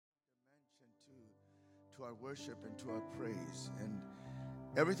to our worship and to our praise. And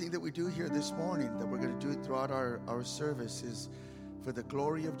everything that we do here this morning, that we're going to do throughout our service, is for the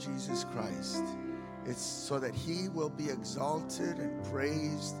glory of Jesus Christ. It's so that he will be exalted and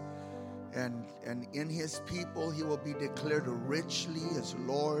praised, and in his people he will be declared richly as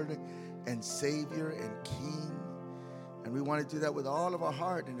Lord and Savior and King. And we want to do that with all of our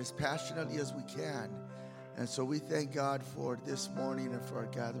heart and as passionately as we can. And so we thank God for this morning and for our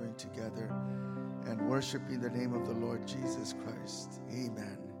gathering together and worshiping the name of the Lord Jesus Christ.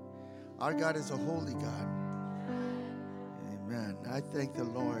 Amen. Our God is a holy God. Amen. I thank the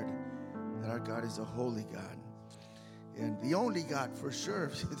Lord that our God is a holy God. And the only God for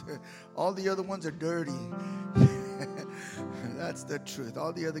sure. All the other ones are dirty. That's the truth.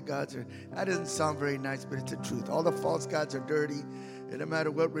 All the other gods are, that doesn't sound very nice, but it's the truth. All the false gods are dirty. And no matter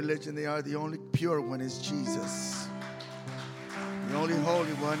what religion they are, the only pure one is Jesus. The only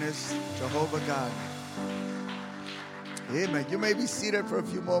holy one is Jehovah God. Amen. You may be seated for a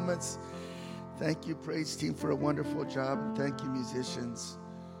few moments. Thank you, praise team, for a wonderful job. Thank you, musicians.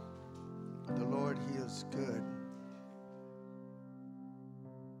 The Lord, he is good.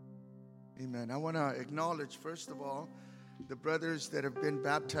 Amen. I want to acknowledge, first of all, the brothers that have been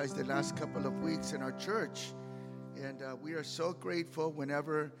baptized the last couple of weeks in our church. And we are so grateful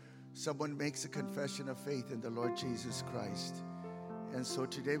whenever someone makes a confession of faith in the Lord Jesus Christ. And so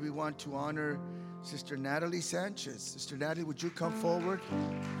today we want to honor Sister Natalie Sanchez. Sister Natalie, would you come forward?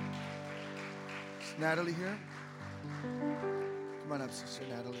 Is Natalie here? Come on up, Sister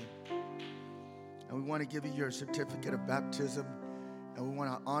Natalie. And we want to give you your certificate of baptism. And we want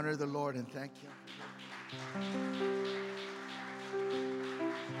to honor the Lord and thank him.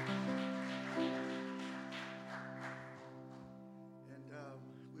 And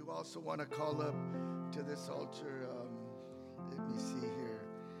we also want to call up to this altar, let me see here,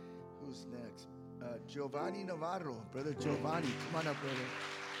 who's next? Giovanni Navarro, Brother Giovanni. Come on up, brother.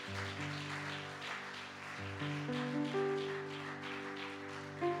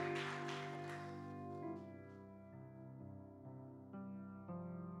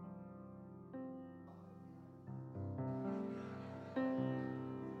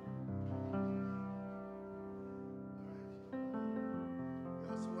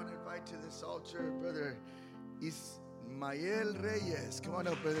 To this altar, Brother Ismael Reyes. Come on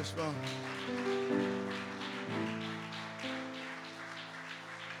up, Brother Strong.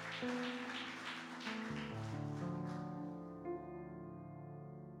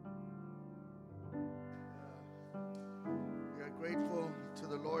 We are grateful to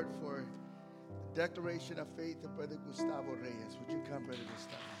the Lord for the declaration of faith of Brother Gustavo Reyes. Would you come, Brother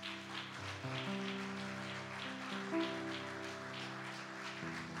Gustavo?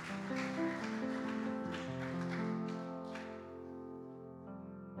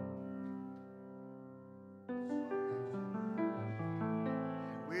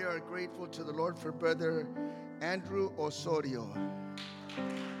 We are grateful to the Lord for Brother Andrew Osorio. These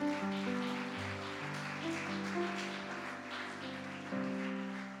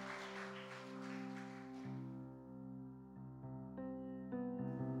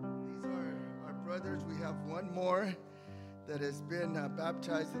are our brothers. We have one more that has been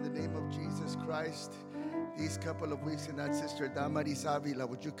baptized in the name of Jesus Christ these couple of weeks, and that's Sister Damaris Avila.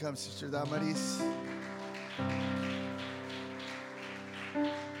 Would you come, Sister Damaris?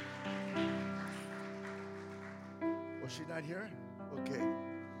 Was she not here? Okay.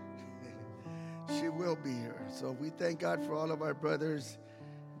 She will be here. So we thank God for all of our brothers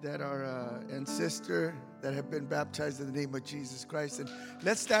that are and sister that have been baptized in the name of Jesus Christ. And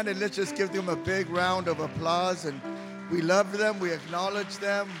let's stand and let's just give them a big round of applause. And we love them. We acknowledge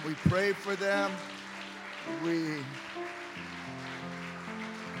them. We pray for them.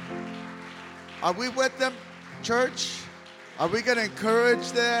 Are we with them, church? Are we going to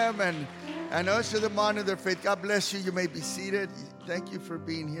encourage them and usher them on in their faith? God bless you. You may be seated. Thank you for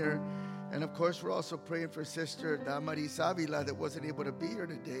being here. And of course, we're also praying for Sister Damaris Avila that wasn't able to be here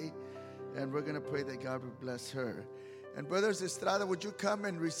today. And we're going to pray that God would bless her. And Brothers Estrada, would you come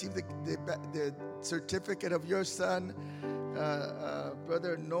and receive the certificate of your son,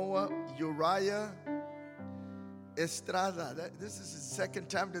 Brother Noah Uriah Estrada. This is his second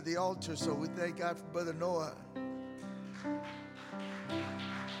time to the altar, so we thank God for Brother Noah.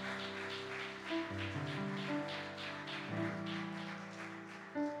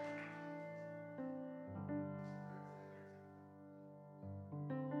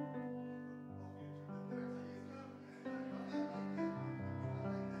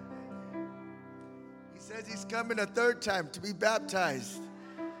 He says he's coming a third time to be baptized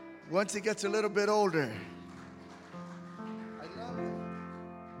once he gets a little bit older. I love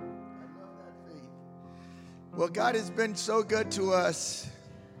that faith. Well, God has been so good to us,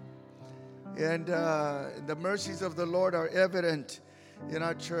 and the mercies of the Lord are evident in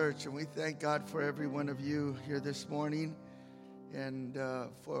our church, and we thank God for every one of you here this morning, and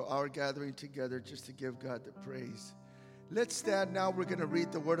for our gathering together just to give God the praise. Let's stand now. We're going to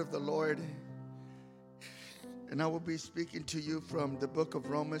read the word of the Lord, and I will be speaking to you from the book of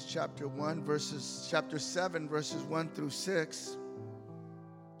Romans chapter 7 verses 1 through 6.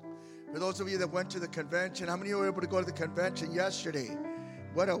 For those of you that went to the convention, how many of you were able to go to the convention yesterday?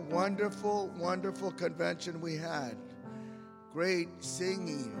 What a wonderful, wonderful convention we had. Great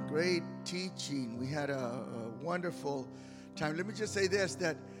singing, great teaching. We had a wonderful time. Let me just say this,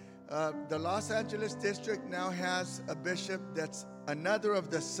 that the Los Angeles district now has a bishop that's another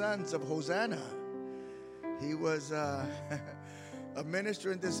of the sons of Hosanna. He was a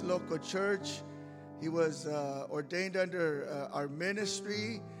minister in this local church. He was ordained under our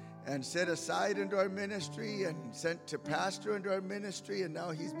ministry and set aside under our ministry and sent to pastor under our ministry, and now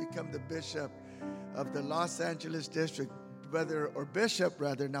he's become the bishop of the Los Angeles district, bishop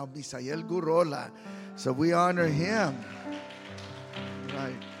now, Misael Gurola. So we honor him.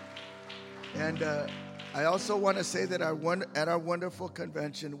 Right. And I also want to say that at our wonderful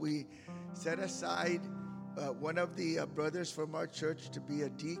convention, we set aside one of the brothers from our church to be a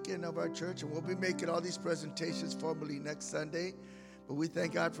deacon of our church, and we'll be making all these presentations formally next Sunday. But we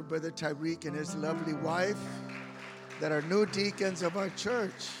thank God for Brother Tyreek and his lovely wife that are new deacons of our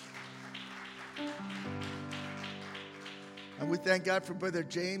church. And we thank God for Brother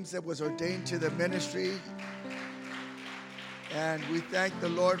James that was ordained to the ministry. And we thank the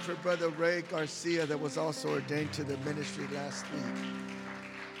Lord for Brother Ray Garcia that was also ordained to the ministry last week,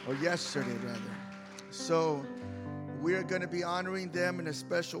 or yesterday rather. So we are going to be honoring them in a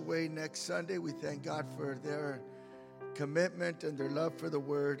special way next Sunday. We thank God for their commitment and their love for the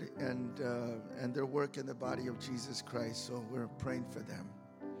word and their work in the body of Jesus Christ. So we're praying for them.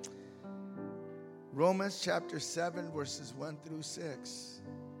 Romans chapter 7 verses 1 through 6.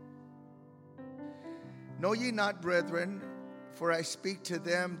 Know ye not, brethren, for I speak to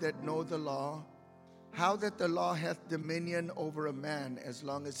them that know the law, how that the law hath dominion over a man as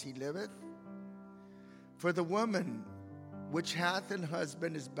long as he liveth? For the woman which hath an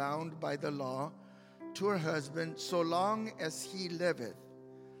husband is bound by the law to her husband so long as he liveth.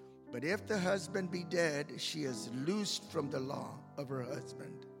 But if the husband be dead, she is loosed from the law of her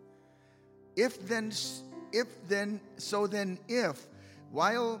husband. If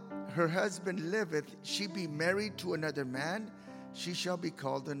while her husband liveth, she be married to another man, she shall be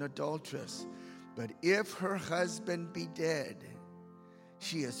called an adulteress. But if her husband be dead,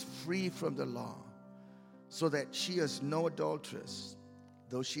 she is free from the law, so that she is no adulteress,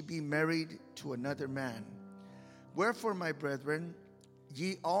 though she be married to another man. Wherefore, my brethren,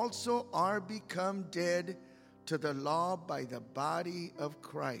 ye also are become dead to the law by the body of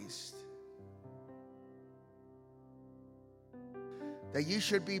Christ, that ye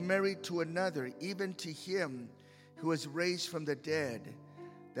should be married to another, even to him who was raised from the dead,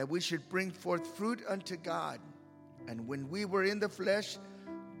 that we should bring forth fruit unto God. And when we were in the flesh,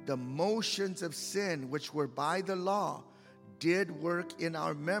 the motions of sin, which were by the law, did work in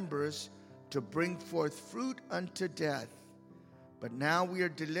our members to bring forth fruit unto death. But now we are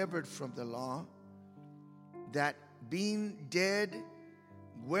delivered from the law, that being dead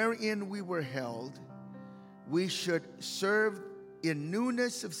wherein we were held, we should serve in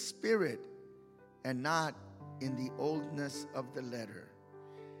newness of spirit and not in the oldness of the letter.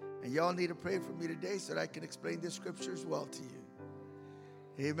 And y'all need to pray for me today so that I can explain this scriptures well to you.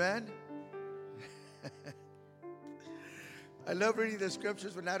 Amen. I love reading the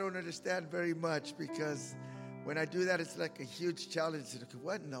scriptures when I don't understand very much, because when I do that, it's like a huge challenge.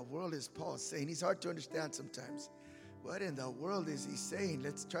 What in the world is Paul saying? He's hard to understand sometimes. What in the world is he saying?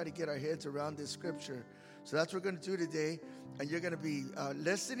 Let's try to get our heads around this scripture. So that's what we're going to do today. And you're going to be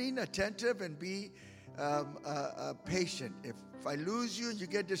listening, attentive, and be patient. If I lose you and you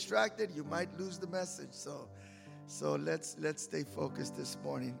get distracted, you might lose the message. So let's stay focused this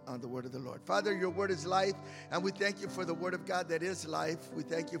morning on the word of the Lord. Father, your word is life, and we thank you for the word of God that is life. We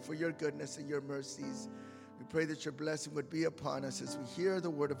thank you for your goodness and your mercies. We pray that your blessing would be upon us as we hear the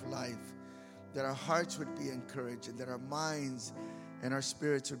word of life, that our hearts would be encouraged, and that our minds and our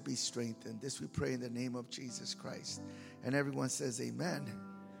spirits would be strengthened. This we pray in the name of Jesus Christ. And everyone says amen.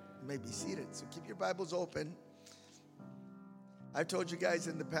 You may be seated. So keep your Bibles open. I've told you guys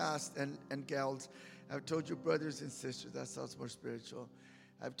in the past, and gals, I've told you brothers and sisters, that sounds more spiritual.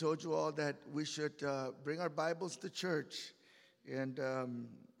 I've told you all that we should bring our Bibles to church, and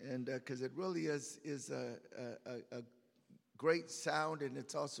because it really is a great sound, and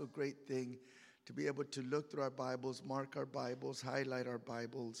it's also a great thing to be able to look through our Bibles, mark our Bibles, highlight our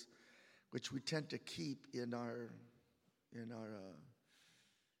Bibles, which we tend to keep in our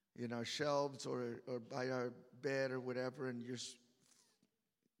shelves or by our bed or whatever, and you're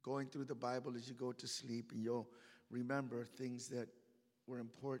going through the Bible as you go to sleep, and you'll remember things that were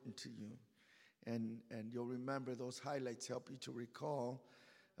important to you, and you'll remember those highlights help you to recall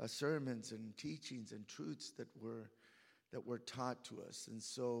sermons and teachings and truths that were taught to us. And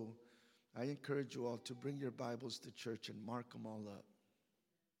so I encourage you all to bring your Bibles to church and mark them all up.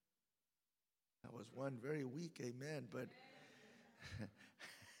 That was one very weak amen, but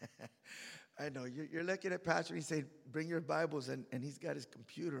I know you're looking at Pastor, he's saying, bring your Bibles, and he's got his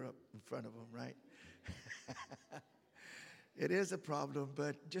computer up in front of him, right? It is a problem,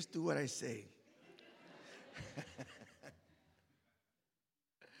 but just do what I say.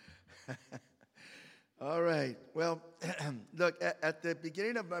 All right. Well, look, at the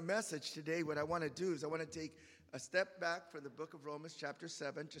beginning of my message today, what I want to do is I want to take a step back from the book of Romans chapter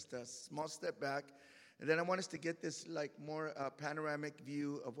 7, just a small step back. And then I want us to get this more panoramic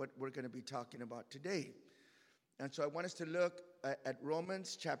view of what we're going to be talking about today. And so I want us to look at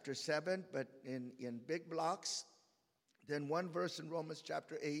Romans chapter 7, but in big blocks. Then one verse in Romans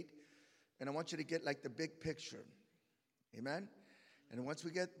chapter 8. And I want you to get the big picture. Amen? And once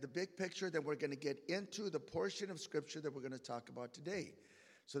we get the big picture, then we're going to get into the portion of Scripture that we're going to talk about today,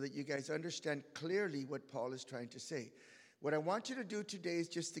 so that you guys understand clearly what Paul is trying to say. What I want you to do today is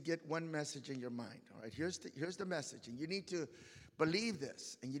just to get one message in your mind. All right, here's the message. And you need to believe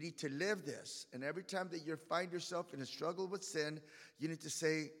this, and you need to live this. And every time that you find yourself in a struggle with sin, you need to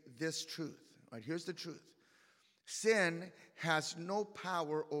say this truth. All right, here's the truth. Sin has no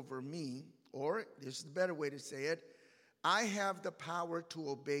power over me, or this is the better way to say it, I have the power to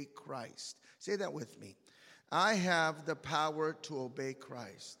obey Christ. Say that with me. I have the power to obey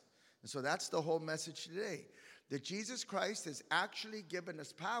Christ. And so that's the whole message today. That Jesus Christ has actually given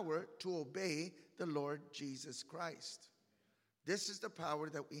us power to obey the Lord Jesus Christ. This is the power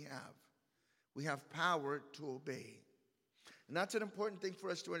that we have. We have power to obey. And that's an important thing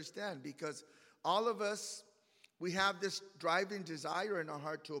for us to understand, because all of us, we have this driving desire in our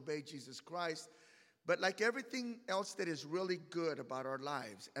heart to obey Jesus Christ. But like everything else that is really good about our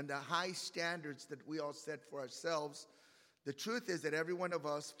lives and the high standards that we all set for ourselves, the truth is that every one of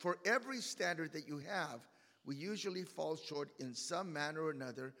us, for every standard that you have, we usually fall short in some manner or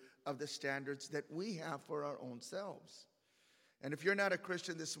another of the standards that we have for our own selves. And if you're not a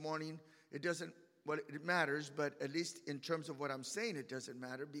Christian this morning, it matters, but at least in terms of what I'm saying, it doesn't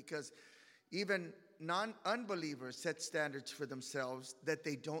matter, because even unbelievers set standards for themselves that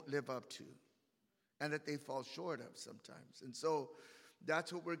they don't live up to and that they fall short of sometimes. And so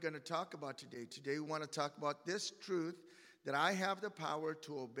that's what we're going to talk about today. Today we want to talk about this truth, that I have the power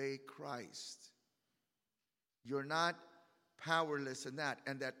to obey Christ. You're not powerless in that.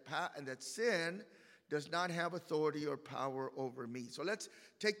 And that sin does not have authority or power over me. So let's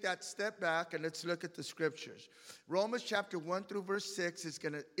take that step back and let's look at the Scriptures. Romans chapter 1 through verse 6 is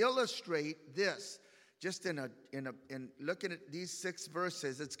going to illustrate this. Just in looking at these 6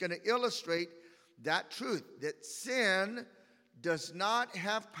 verses, it's going to illustrate that truth, that sin does not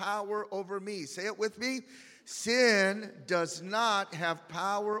have power over me. Say it with me. Sin does not have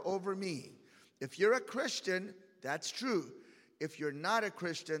power over me. If you're a Christian, that's true. If you're not a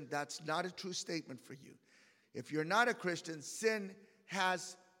Christian, that's not a true statement for you. If you're not a Christian, sin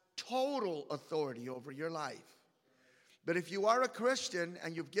has total authority over your life. But if you are a Christian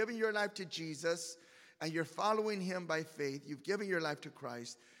and you've given your life to Jesus and you're following him by faith, you've given your life to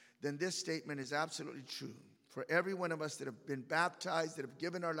Christ, then this statement is absolutely true. For every one of us that have been baptized, that have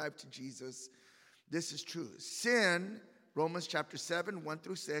given our life to Jesus, this is true. Sin, Romans chapter 7, 1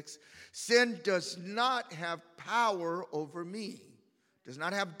 through 6, sin does not have power over me, does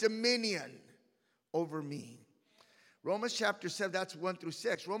not have dominion over me. Romans chapter 7, that's 1 through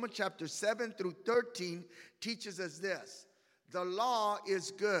 6. Romans chapter 7 through 13 teaches us this. The law is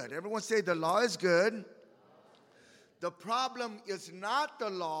good. Everyone say the law is good. The problem is not the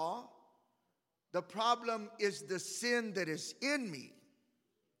law. The problem is the sin that is in me.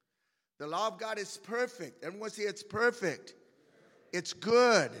 The law of God is perfect. Everyone say it's perfect. It's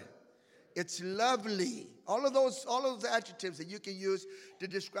good. It's lovely. All of those adjectives that you can use to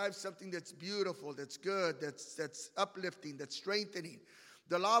describe something that's beautiful, that's good, that's uplifting, that's strengthening.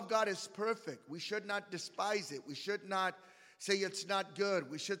 The law of God is perfect. We should not despise it. We should not say it's not good.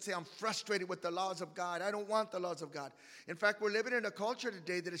 We should say I'm frustrated with the laws of God. I don't want the laws of God. In fact, we're living in a culture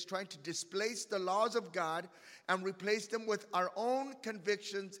today that is trying to displace the laws of God and replace them with our own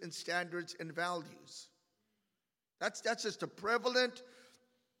convictions and standards and values. That's just a prevalent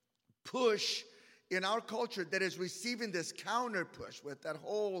push in our culture that is receiving this counter push with that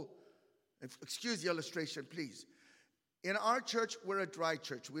whole, excuse the illustration, please. In our church, we're a dry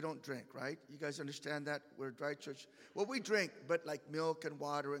church. We don't drink, right? You guys understand that? We're a dry church. Well, we drink, but like milk and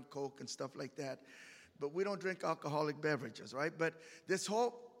water and Coke and stuff like that. But we don't drink alcoholic beverages, right? But this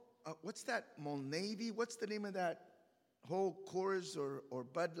whole, what's that, Old Navy? What's the name of that whole Coors or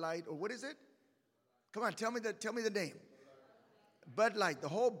Bud Light? Or what is it? Come on, tell me the name. Bud Light, the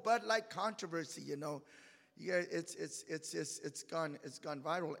whole Bud Light controversy, you know. Yeah, it's gone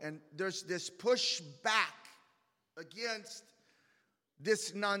viral. And there's this pushback against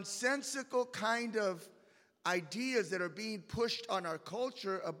this nonsensical kind of ideas that are being pushed on our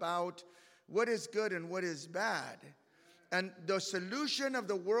culture about what is good and what is bad. And the solution of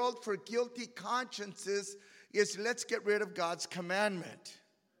the world for guilty consciences is let's get rid of God's commandment.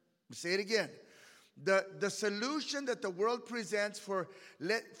 I'll say it again. The solution that the world presents for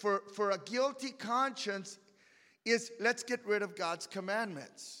a guilty conscience is let's get rid of God's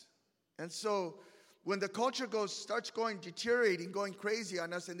commandments. And so when the culture starts deteriorating, going crazy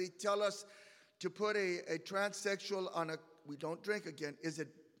on us, and they tell us to put a transsexual on we don't drink again.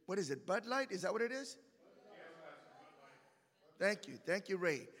 What is it, Bud Light? Is that what it is? Thank you,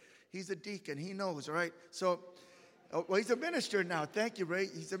 Ray. He's a deacon, he knows, all right? So, well, he's a minister now. Thank you, Ray.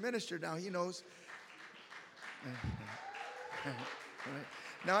 He's a minister now, he knows.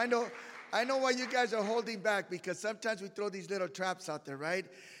 Now I know why you guys are holding back, because sometimes we throw these little traps out there, right?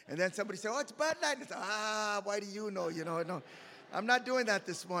 And then somebody says, "Oh, it's Bud Light." And it's, why do you know? No, I'm not doing that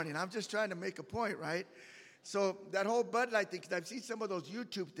this morning. I'm just trying to make a point, right? So that whole Bud Light thing, because I've seen some of those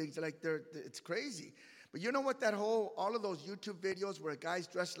YouTube things, like it's crazy. But you know what? All of those YouTube videos where a guy's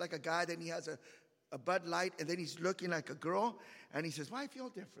dressed like a guy, then he has a Bud Light, and then he's looking like a girl, and he says, "Why I feel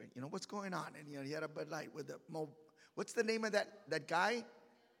different? What's going on?" And he had a Bud Light with what's the name of that guy?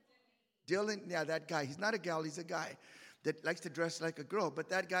 Dylan, yeah, that guy. He's not a gal, he's a guy that likes to dress like a girl. But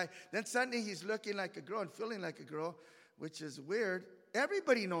that guy, then suddenly he's looking like a girl and feeling like a girl, which is weird.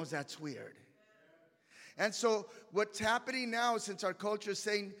 Everybody knows that's weird. And so what's happening now, since our culture is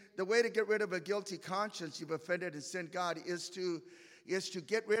saying the way to get rid of a guilty conscience, you've offended and sinned God, is to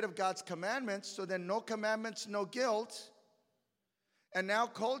get rid of God's commandments, so then no commandments, no guilt. And now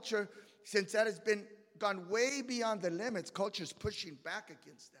culture, since that has gone way beyond the limits, culture's pushing back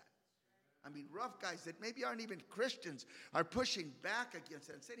against that. I mean, rough guys that maybe aren't even Christians are pushing back against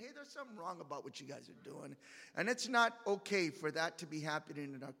that and saying, hey, there's something wrong about what you guys are doing. And it's not okay for that to be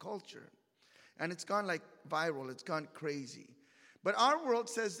happening in our culture. And it's gone like viral. It's gone crazy. But our world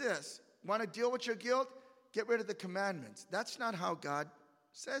says this: want to deal with your guilt? Get rid of the commandments. That's not how God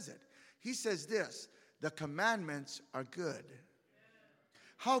says it. He says this: the commandments are good.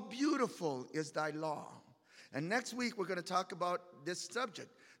 How beautiful is thy law. And next week we're going to talk about this subject,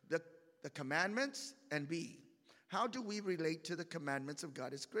 the commandments and how do we relate to the commandments of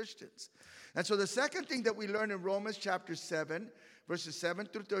God as Christians? And so the second thing that we learn in Romans chapter 7, verses 7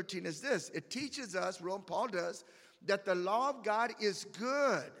 through 13 is this. It teaches us, Paul does, that the law of God is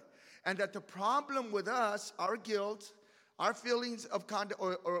good, and that the problem with us, our guilt, our feelings of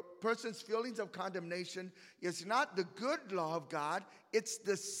or a person's feelings of condemnation, is not the good law of God, it's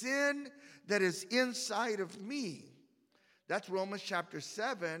the sin that is inside of me. That's Romans chapter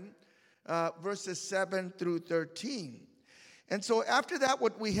 7, verses 7 through 13. And so after that,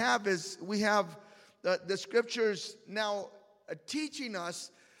 what we have is the scriptures now teaching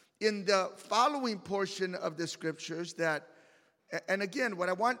us in the following portion of the scriptures that, and again, what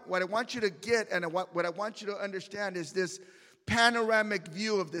I want you to get and what I want you to understand is this panoramic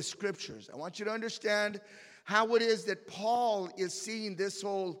view of the scriptures. I want you to understand how it is that Paul is seeing this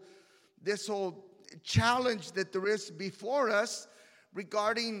whole challenge that there is before us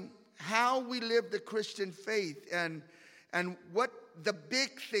regarding how we live the Christian faith and what the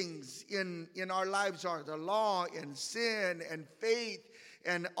big things in our lives are, the law and sin and faith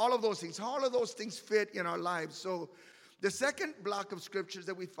and all of those things. How all of those things fit in our lives. So the second block of scriptures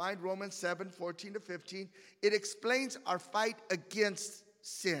that we find, Romans 7, 14 to 15, it explains our fight against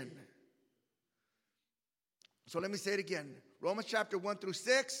sin. So let me say it again. Romans chapter 1 through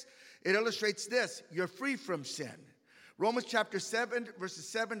 6, it illustrates this: you're free from sin. Romans chapter 7, verses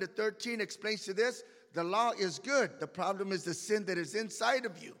 7 to 13 explains to this: the law is good. The problem is the sin that is inside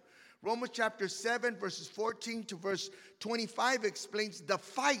of you. Romans chapter 7, verses 14 to verse 25 explains the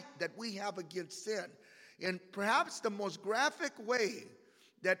fight that we have against sin in perhaps the most graphic way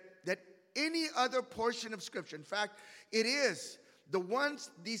that any other portion of Scripture. In fact, it is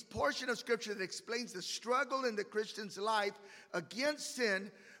these portion of Scripture that explains the struggle in the Christian's life against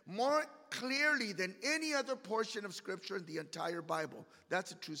sin more clearly than any other portion of Scripture in the entire Bible.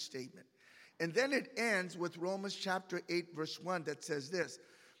 That's a true statement. And then it ends with Romans chapter 8, verse 1 that says this: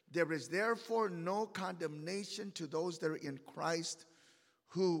 there is therefore no condemnation to those that are in Christ,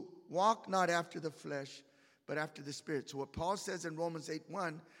 who walk not after the flesh, but after the Spirit. So what Paul says in Romans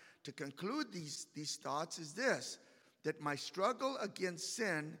 8:1 to conclude these thoughts is this: that my struggle against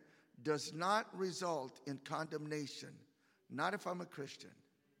sin does not result in condemnation, not if I'm a Christian.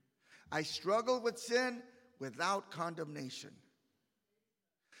 I struggle with sin without condemnation.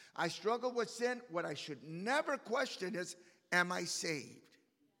 I struggle with sin. What I should never question is, am I saved?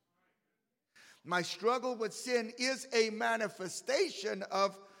 My struggle with sin is a manifestation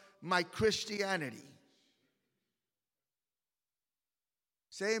of my Christianity.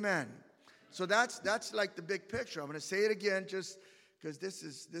 Say amen. So that's like the big picture. I'm going to say it again just because this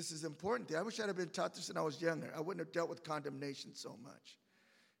is important. I wish I'd have been taught this when I was younger. I wouldn't have dealt with condemnation so much.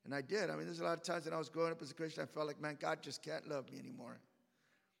 And I did. I mean, there's a lot of times when I was growing up as a Christian, I felt like, man, God just can't love me anymore.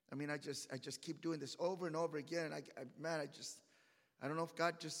 I mean, I just keep doing this over and over again. And I don't know if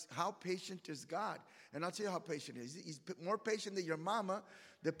God how patient is God? And I'll tell you how patient he is. He's more patient than your mama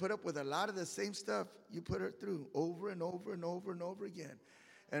that put up with a lot of the same stuff you put her through over and over and over and over again.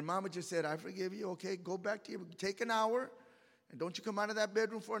 And mama just said, I forgive you. Okay, go back to take an hour. And don't you come out of that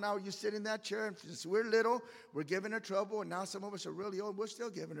bedroom for an hour. You sit in that chair. And since we're little, we're giving her trouble. And now some of us are really old. We're still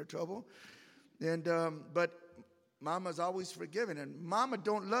giving her trouble. And but mama's always forgiving. And mama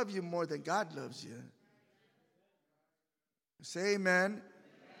don't love you more than God loves you. Say amen.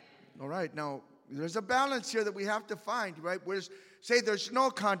 All right. Now, there's a balance here that we have to find, right? Say there's no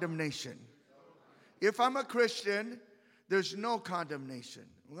condemnation. If I'm a Christian, there's no condemnation.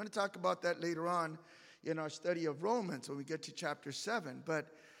 We're going to talk about that later on in our study of Romans when we get to chapter 7. But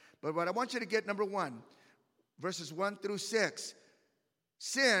what I want you to get, number 1, verses 1 through 6.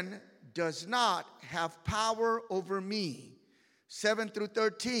 Sin does not have power over me. 7 through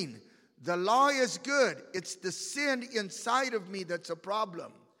 13. The law is good. It's the sin inside of me that's a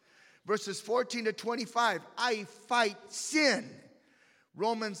problem. Verses 14 to 25. I fight sin.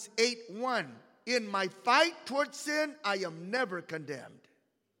 Romans 8:1. In my fight towards sin, I am never condemned.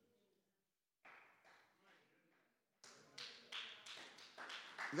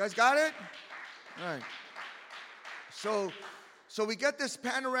 You guys got it? All right. So we get this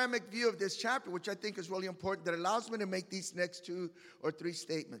panoramic view of this chapter, which I think is really important, that allows me to make these next 2 or 3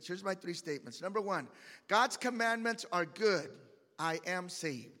 statements. Here's my 3 statements. Number 1, God's commandments are good. I am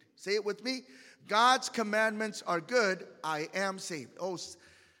saved. Say it with me. God's commandments are good. I am saved. Oh,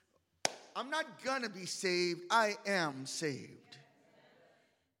 I'm not going to be saved. I am saved.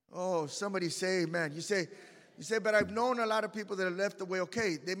 Oh, somebody say amen. You say, but I've known a lot of people that have left the way.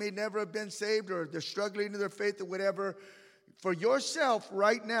 Okay, they may never have been saved, or they're struggling in their faith or whatever. For yourself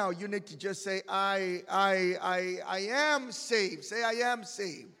right now, you need to just say, I am saved. Say, I am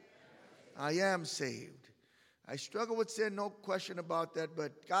saved. I am saved. I struggle with sin, no question about that,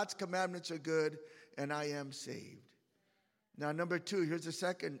 but God's commandments are good, and I am saved. Now, number 2, here's the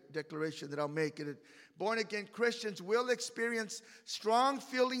second declaration that I'll make. Born-again Christians will experience strong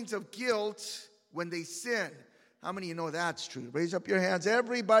feelings of guilt when they sin. How many of you know that's true? Raise up your hands.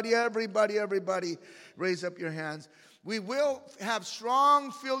 Everybody, raise up your hands. We will have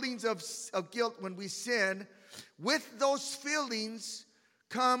strong feelings of guilt when we sin. With those feelings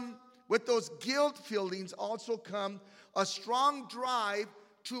with those guilt feelings also come a strong drive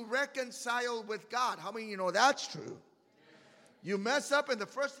to reconcile with God. How many of you know that's true? You mess up and the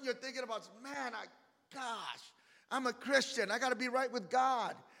first thing you're thinking about is, man, I'm a Christian. I got to be right with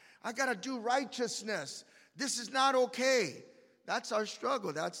God. I got to do righteousness. This is not okay. That's our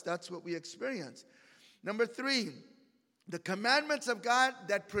struggle. That's what we experience. Number 3, the commandments of God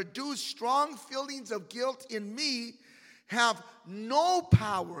that produce strong feelings of guilt in me have no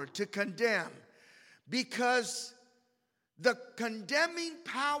power to condemn, because the condemning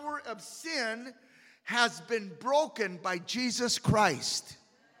power of sin has been broken by Jesus Christ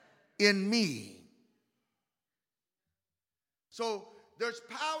in me. So there's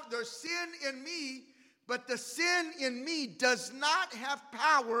sin in me, but the sin in me does not have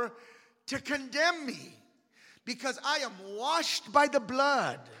power to condemn me, because I am washed by the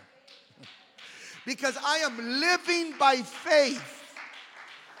blood, because I am living by faith,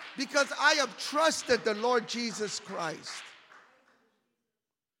 because I have trusted the Lord Jesus Christ.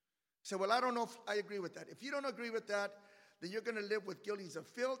 So, well, I don't know if I agree with that. If you don't agree with that, then you're going to live with guilties of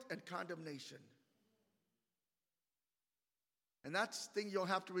filth and condemnation. And that's the thing you'll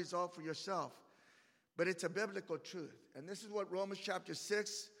have to resolve for yourself. But it's a biblical truth. And this is what Romans chapter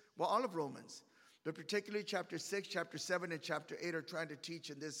 6, well, all of Romans, but particularly chapter 6, chapter 7, and chapter 8 are trying to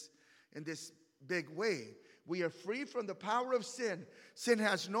teach in this big way. We are free from the power of sin. Sin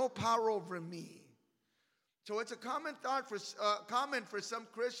has no power over me. So it's a common for some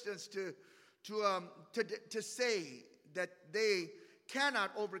Christians to say that they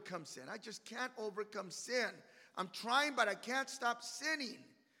cannot overcome sin. I just can't overcome sin. I'm trying, but I can't stop sinning.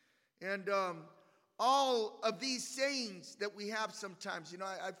 And all of these sayings that we have sometimes,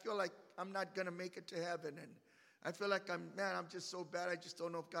 I feel like I'm not going to make it to heaven. And I feel like I'm just so bad. I just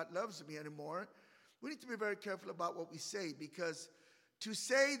don't know if God loves me anymore. We need to be very careful about what we say, because to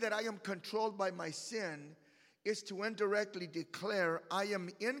say that I am controlled by my sin is to indirectly declare I am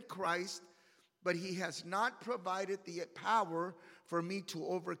in Christ, but he has not provided the power for me to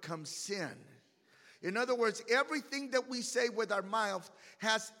overcome sin. In other words, everything that we say with our mouth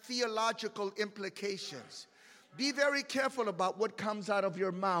has theological implications. Be very careful about what comes out of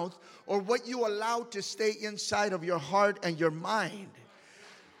your mouth or what you allow to stay inside of your heart and your mind.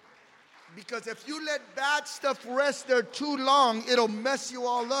 Because if you let bad stuff rest there too long, it'll mess you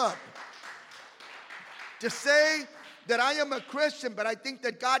all up. To say that I am a Christian, but I think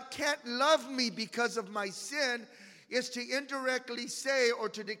that God can't love me because of my sin, is to indirectly say or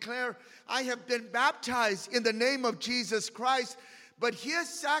to declare, I have been baptized in the name of Jesus Christ, but his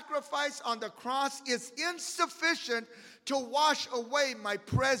sacrifice on the cross is insufficient to wash away my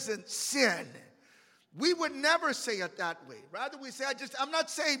present sin. We would never say it that way. Rather, we say, I'm not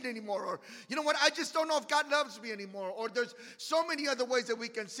saved anymore. Or, you know what, I just don't know if God loves me anymore. Or there's so many other ways that we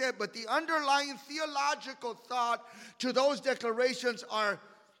can say it. But the underlying theological thought to those declarations are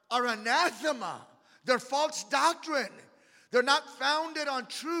anathema. They're false doctrine. They're not founded on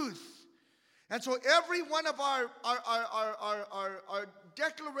truth. And so every one of our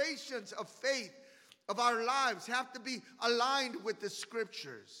declarations of faith of our lives have to be aligned with the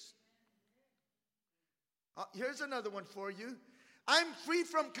scriptures. Here's another one for you. I'm free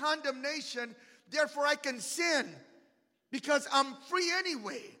from condemnation, therefore I can sin because I'm free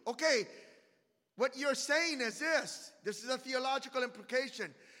anyway. Okay, what you're saying is this. This is a theological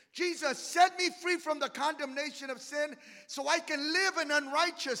implication. Jesus set me free from the condemnation of sin so I can live in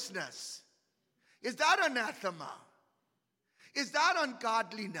unrighteousness. Is that anathema? Is that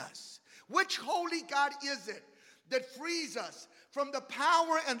ungodliness? Which holy God is it that frees us from the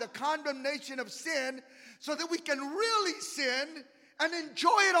power and the condemnation of sin so that we can really sin and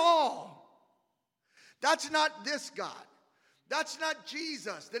enjoy it all? That's not this God. That's not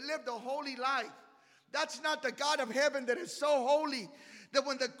Jesus that lived a holy life. That's not the God of heaven that is so holy that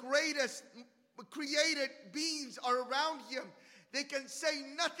when the greatest created beings are around him, they can say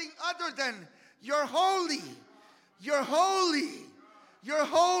nothing other than, you're holy, you're holy, you're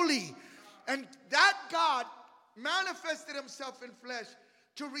holy. And that God manifested himself in flesh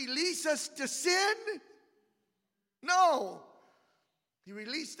to release us to sin? No. He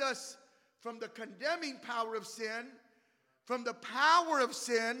released us from the condemning power of sin, from the power of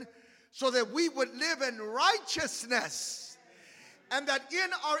sin, so that we would live in righteousness. And that in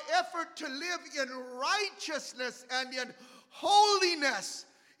our effort to live in righteousness and in holiness,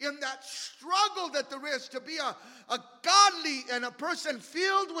 in that struggle that there is to be a godly and a person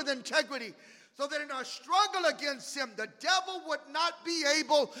filled with integrity, so that in our struggle against sin, the devil would not be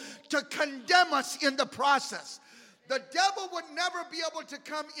able to condemn us in the process. The devil would never be able to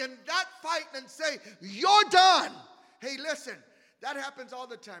come in that fight and say, you're done. Hey, listen, that happens all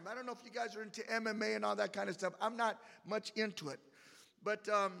the time. I don't know if you guys are into MMA and all that kind of stuff. I'm not much into it. But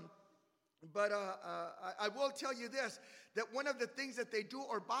I will tell you this, that one of the things that they do,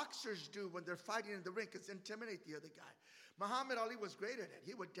 or boxers do when they're fighting in the ring, is intimidate the other guy. Muhammad Ali was great at it.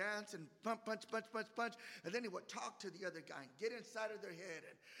 He would dance and punch, and then he would talk to the other guy and get inside of their head.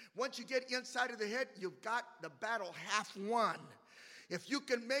 And once you get inside of the head, you've got the battle half won. If you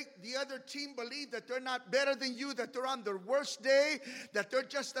can make the other team believe that they're not better than you, that they're on their worst day, that they're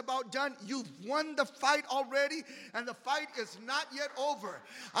just about done, you've won the fight already, and the fight is not yet over.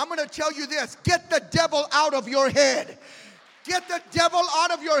 I'm going to tell you this. Get the devil out of your head. Get the devil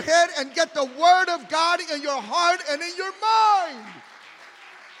out of your head and get the word of God in your heart and in your mind.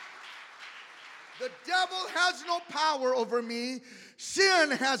 The devil has no power over me.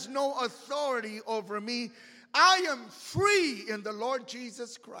 Sin has no authority over me. I am free in the Lord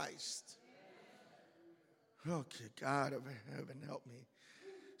Jesus Christ. Okay, God of heaven, help me.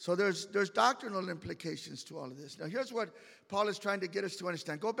 So there's doctrinal implications to all of this. Now here's what Paul is trying to get us to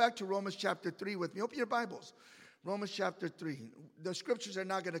understand. Go back to Romans chapter 3 with me. Open your Bibles. Romans chapter 3. The scriptures are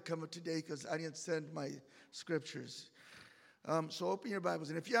not going to come up today because I didn't send my scriptures. So open your Bibles.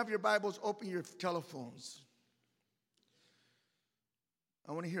 And if you have your Bibles, open your telephones.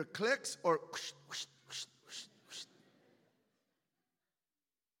 I want to hear clicks or whoosh, whoosh, whoosh, whoosh,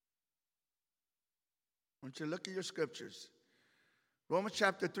 whoosh. I want you to look at your scriptures. Romans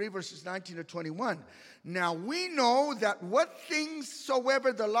chapter 3, verses 19 to 21. Now we know that what things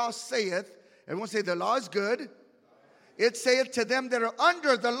soever the law saith, everyone say the law is good. It saith to them that are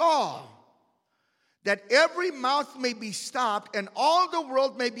under the law, that every mouth may be stopped, and all the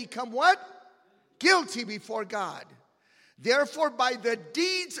world may become what? Guilty before God. Therefore, by the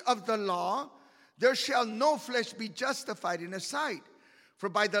deeds of the law, there shall no flesh be justified in his sight. For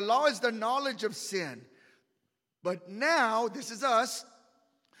by the law is the knowledge of sin. But now, this is us,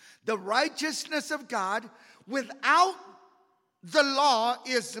 the righteousness of God without the law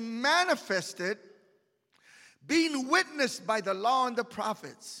is manifested, being witnessed by the law and the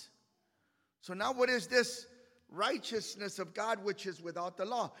prophets. So now what is this righteousness of God which is without the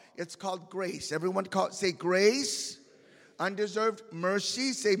law? It's called grace. Everyone say grace. Undeserved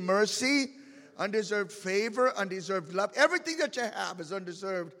mercy. Say mercy. Undeserved favor. Undeserved love. Everything that you have is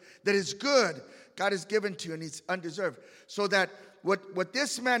undeserved. That is good. God has given to you, and it's undeserved. So that what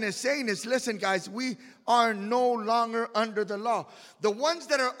this man is saying is, listen, guys, we are no longer under the law. The ones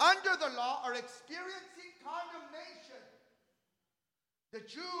that are under the law are experiencing condemnation. The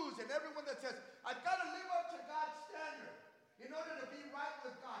Jews and everyone that says, I've got to live up to God's standard in order to be right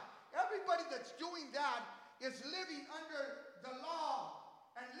with God. Everybody that's doing that is living under the law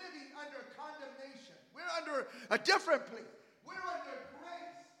and living under condemnation. We're under a different place. We're under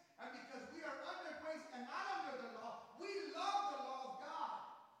grace. And because we are under grace and not under the law, we love the law of God.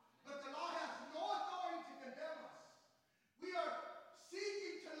 But the law has no authority to condemn us. We are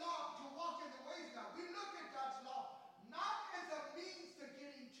seeking to walk in the ways of God. We look at God's law not as a means to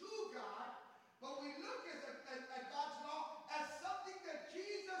getting to God, but we look at God's law as something that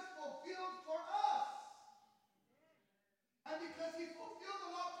Jesus fulfilled for us. And because he fulfilled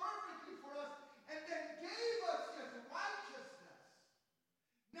the law perfectly for us and then gave us his righteousness,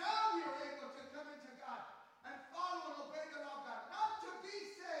 now we are able to come into God and follow and obey the law of God. Not to be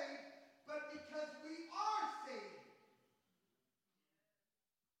saved, but because we are saved.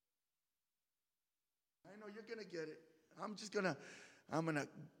 I know you're going to get it. I'm going to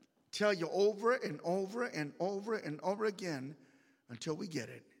tell you over and over and over and over again until we get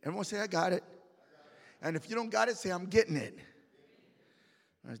it. Everyone say, I got it. And if you don't got it, say, I'm getting it.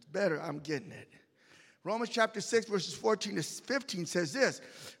 It's better, I'm getting it. Romans chapter 6, verses 14 to 15 says this.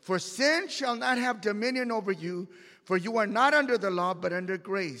 For sin shall not have dominion over you, for you are not under the law, but under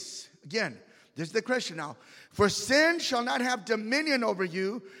grace. Again, this is the question now. For sin shall not have dominion over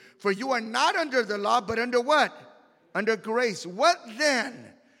you, for you are not under the law, but under what? Under grace. What then?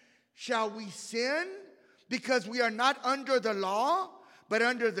 Shall we sin because we are not under the law, but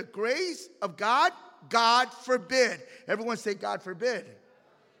under the grace of God? God forbid. Everyone say, God forbid.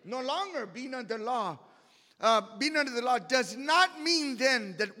 No longer being under law. Being under the law does not mean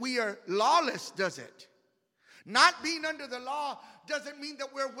then that we are lawless, does it? Not being under the law doesn't mean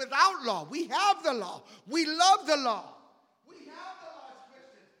that we're without law. We have the law. We love the law. We have the law as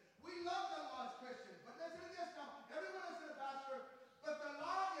Christians. We love the law as Christians. But listen to this now. Everyone listen to the pastor. But the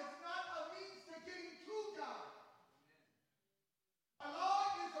law is not a means to getting to God. A law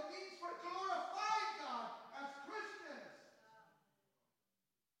is a means for glorifying God as Christians.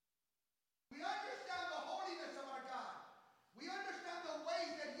 We understand the holiness of our God. We understand the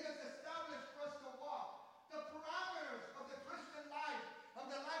ways that he has established for us to walk, the parameters of the Christian life, of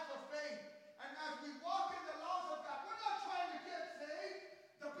the life of faith. And as we walk in the laws of God, we're not trying to get saved.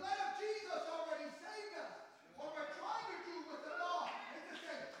 The blood of Jesus already saved us. What we're trying to do with the law is to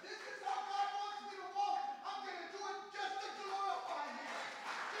say, this is how God wants me to walk. I'm going to do it just to glorify him.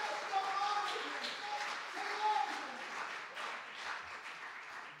 Just to honor him. Just to love him.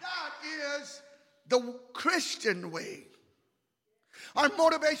 That is the Christian way. Our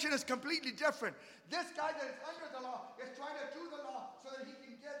motivation is completely different. This guy that is under the law is trying to do the law so that he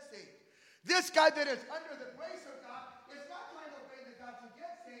can get saved. This guy that is under the grace of God is not trying to obey the God to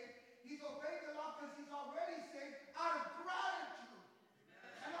get saved. He's obeying the law because he's already saved out of gratitude.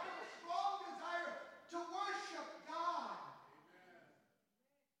 And out of a strong desire to worship God.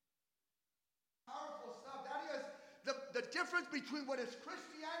 Powerful stuff. That is the difference between what is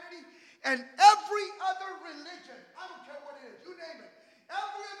Christianity and every other religion. I don't care what it is. You name it.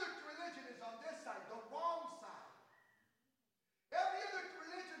 Every other religion is on this side, the wrong side. Every other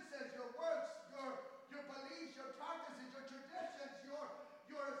religion says your works, your beliefs, your practices, your traditions, your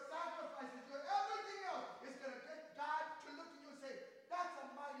sacrifices, your everything else is going to get God to look at you and say, that's a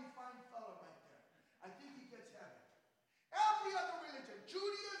mighty fine fellow right there. I think he gets heaven. Every other religion,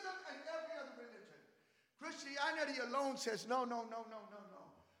 Judaism and every other religion. Christianity alone says, no.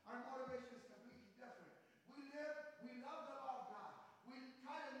 Our motivation is completely different. We love the law of God. We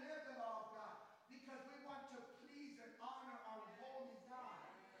try to live the law of God because we want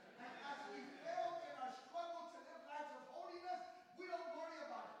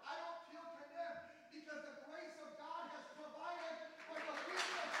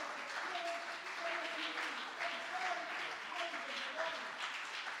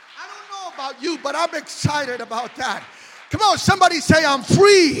know about you, but I'm excited about that. Come on, somebody say, I'm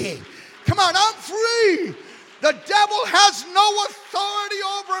free. Come on, I'm free. The devil has no authority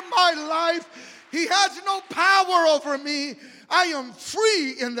over my life. He has no power over me. I am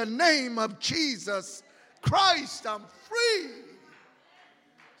free in the name of Jesus Christ. I'm free.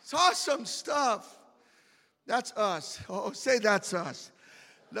 It's awesome stuff. That's us. Oh, say that's us.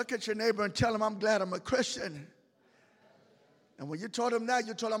 Look at your neighbor and tell him, I'm glad I'm a Christian. And when you told him that,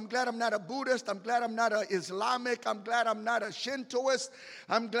 you told him, I'm glad I'm not a Buddhist. I'm glad I'm not an Islamic. I'm glad I'm not a Shintoist.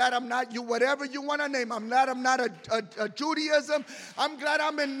 I'm glad I'm not you, whatever you want to name. I'm glad I'm not a Judaism. I'm glad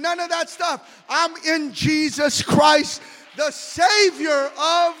I'm in none of that stuff. I'm in Jesus Christ, the Savior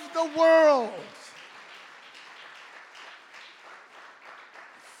of the world.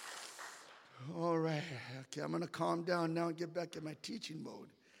 All right. Okay, I'm going to calm down now and get back in my teaching mode.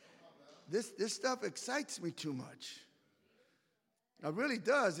 This stuff excites me too much. It really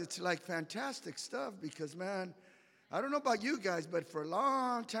does. It's like fantastic stuff because, man, I don't know about you guys, but for a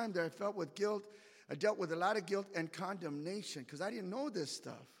long time there I felt with guilt. I dealt with a lot of guilt and condemnation because I didn't know this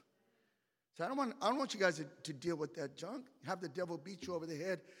stuff. So I don't want you guys to deal with that junk. Have the devil beat you over the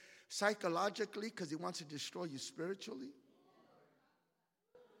head psychologically because he wants to destroy you spiritually.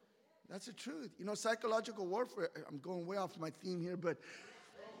 That's the truth. You know, psychological warfare, I'm going way off my theme here, but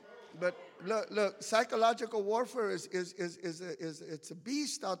look, psychological warfare is it's a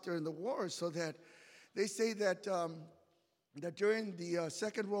beast out there in the war. So that they say that that during the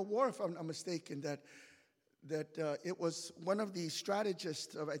Second World War, if I'm not mistaken, that it was one of the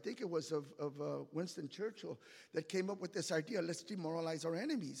strategists of, I think it was of Winston Churchill, that came up with this idea: let's demoralize our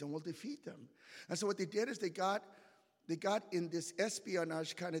enemies and we'll defeat them. And so what they did is they got in this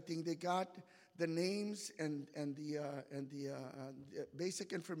espionage kind of thing. They got the names and the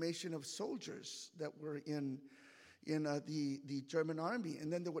basic information of soldiers that were in the German army,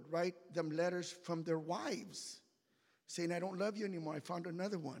 and then they would write them letters from their wives saying, I don't love you anymore, I found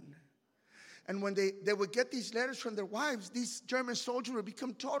another one. And when they would get these letters from their wives, these German soldiers would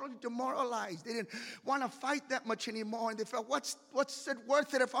become totally demoralized. They didn't want to fight that much anymore, and they felt, what's it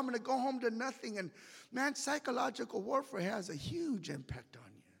worth it if I'm going to go home to nothing? And man, psychological warfare has a huge impact on you.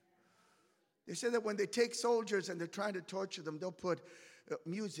 They say that when they take soldiers and they're trying to torture them, they'll put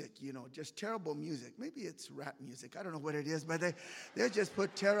music, just terrible music. Maybe it's rap music. I don't know what it is, but they just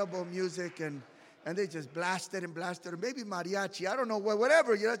put terrible music and they just blast it, or maybe mariachi. I don't know,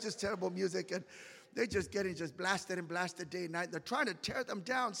 whatever, just terrible music. And they're just getting blasted day and night. They're trying to tear them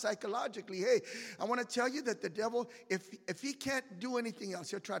down psychologically. Hey, I want to tell you that the devil, if he can't do anything else,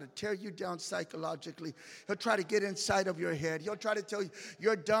 he'll try to tear you down psychologically. He'll try to get inside of your head. He'll try to tell you,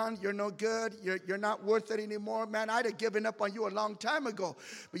 you're done, you're no good, you're not worth it anymore. Man, I'd have given up on you a long time ago.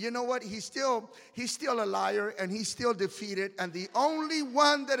 But you know what? He's still a liar, and he's still defeated. And the only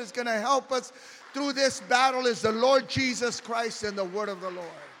one that is going to help us through this battle is the Lord Jesus Christ and the word of the Lord.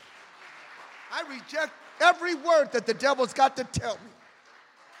 I reject every word that the devil's got to tell me.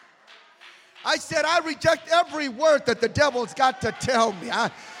 I said I reject every word that the devil's got to tell me.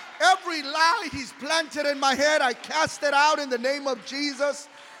 Every lie he's planted in my head, I cast it out in the name of Jesus.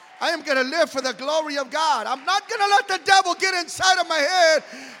 I am going to live for the glory of God. I'm not going to let the devil get inside of my head,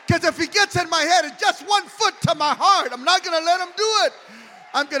 because if he gets in my head, it's just 1 foot to my heart. I'm not going to let him do it.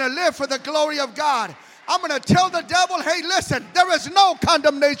 I'm going to live for the glory of God. I'm going to tell the devil, hey, listen, there is no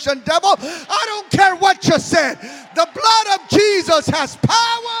condemnation, devil. I don't care what you said. The blood of Jesus has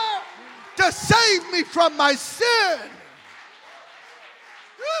power to save me from my sin.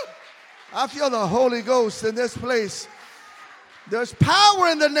 I feel the Holy Ghost in this place. There's power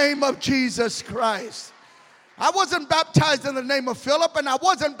in the name of Jesus Christ. I wasn't baptized in the name of Philip, and I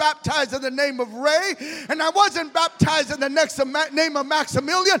wasn't baptized in the name of Ray, and I wasn't baptized in the name of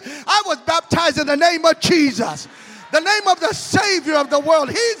Maximilian. I was baptized in the name of Jesus, the name of the Savior of the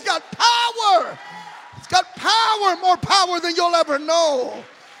world. He's got power. He's got power, more power than you'll ever know.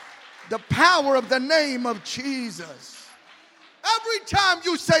 The power of the name of Jesus. Every time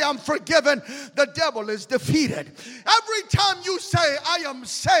you say I'm forgiven, the devil is defeated. Every time you say I am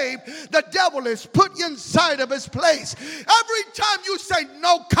saved, the devil is put inside of his place. Every time you say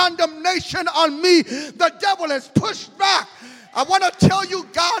no condemnation on me, the devil is pushed back. I want to tell you,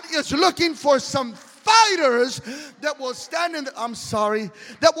 God is looking for some fighters that will stand in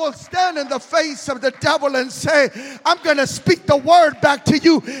that will stand in the face of the devil and say, I'm going to speak the word back to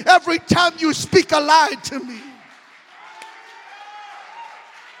you every time you speak a lie to me.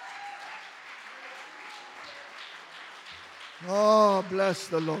 Oh, bless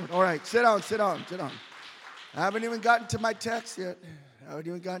the Lord. All right, sit down. I haven't even gotten to my text yet. All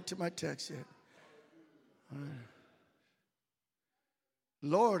right.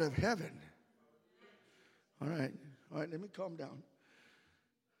 Lord of heaven. All right, let me calm down.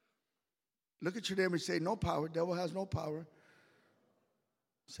 Look at your neighbor and say, no power. Devil has no power.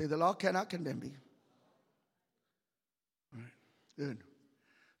 Say, the law cannot condemn me. All right, good.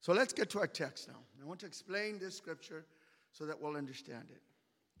 So let's get to our text now. I want to explain this scripture so that we'll understand it.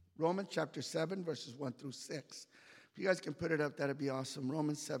 Romans chapter 7, verses 1 through 6. If you guys can put it up, that'd be awesome.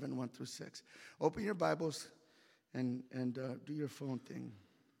 Romans 7, 1 through 6. Open your Bibles and do your phone thing.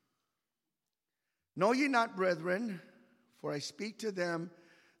 Know ye not, brethren, for I speak to them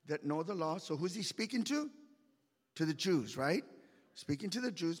that know the law. So who's he speaking to? To the Jews, right? Speaking to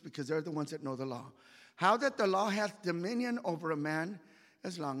the Jews because they're the ones that know the law. How that the law hath dominion over a man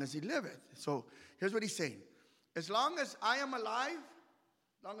as long as he liveth. So here's what he's saying. As long as I am alive,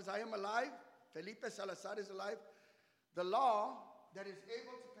 Felipe Salazar is alive, the law that is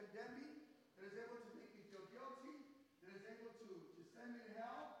able to condemn me, that is able to make me feel guilty, that is able to send me to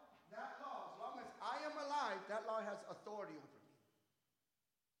hell, that law, as long as I am alive, that law has authority over me.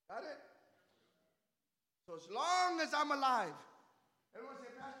 Got it? So as long as I'm alive, everyone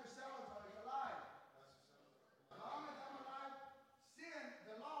say, Pastor Salazar is alive. As long as I'm alive, sin,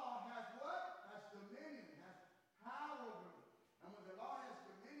 the law has what? Has dominion, has power over me. And when the law has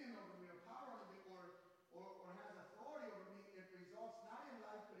dominion over me, or power over me, or has authority over me, it results not in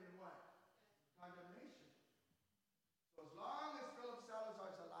life, but in what? Condemnation. So as long as Philip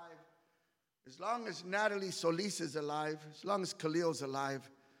Salazar is alive, as long as Natalie Solis is alive, as long as Khalil's alive,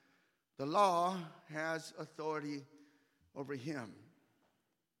 the law has authority over him.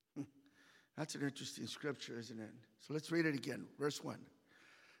 That's an interesting scripture, isn't it? So let's read it again. Verse 1.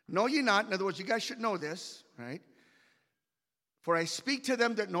 Know ye not, in other words, you guys should know this, right? For I speak to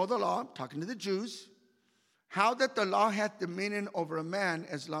them that know the law, talking to the Jews, how that the law hath dominion over a man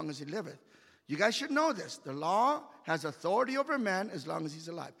as long as he liveth. You guys should know this. The law has authority over a man as long as he's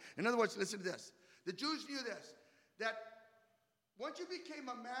alive. In other words, listen to this. The Jews knew this, that once you became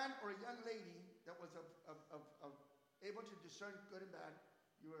a man or a young lady that was able to discern good and bad,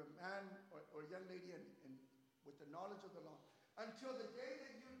 you were a man or a young lady and with the knowledge of the law. Until the day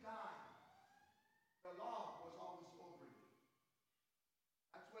that you died, the law was always over you.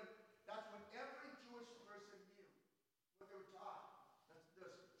 That's what every Jewish person knew, what they were taught. That's the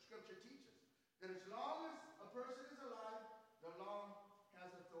scripture teaches. That as long as a person is alive, the law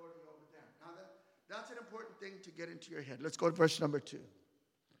has authority over them. Now that's an important thing to get into your head. Let's go to verse number 2.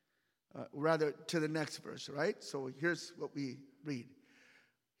 Rather, to the next verse, right? So here's what we read.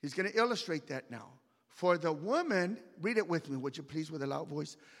 He's going to illustrate that now. For the woman, read it with me, would you please, with a loud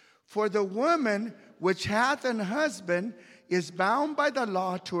voice. For the woman which hath an husband is bound by the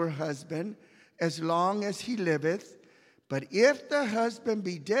law to her husband as long as he liveth. But if the husband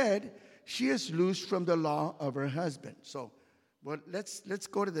be dead, she is loosed from the law of her husband. So, well, let's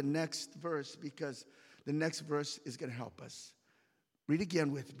go to the next verse because the next verse is going to help us. Read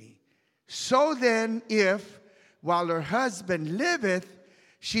again with me. So then, if while her husband liveth,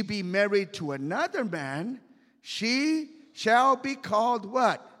 she be married to another man, she shall be called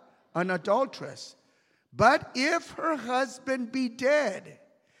what? An adulteress. But if her husband be dead,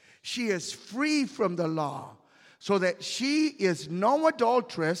 she is free from the law, so that she is no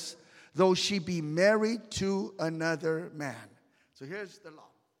adulteress, though she be married to another man. So here's the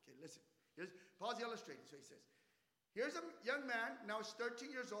law. Okay, listen. Paul's illustrating. So he says, here's a young man, now he's 13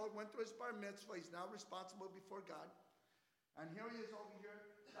 years old, went through his bar mitzvah. He's now responsible before God. And here he is over here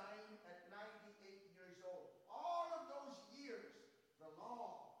dying at 98 years old. All of those years, the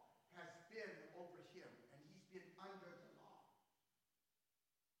law has been over him, and he's been under the law.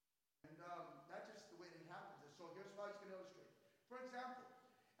 And that's just the way it happens. So here's how he's going to illustrate. For example,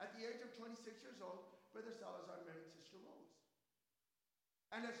 at the age of 26 years old, Brother Salazar married Sister Rose.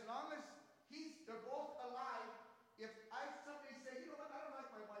 And as long as they're both alive, if somebody say, you know what, I don't like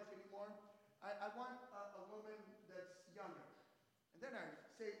my wife anymore, I want a woman that's younger. And then I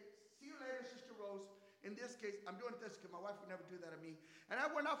say, see you later, Sister Rose. In this case, I'm doing this because my wife would never do that to me. And I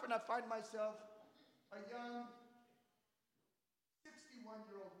went off and I find myself a young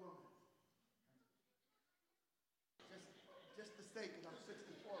 61-year-old woman. Just to say, because I'm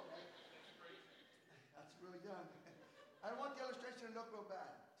 64, right? That's really young. I don't want the illustration to look real bad.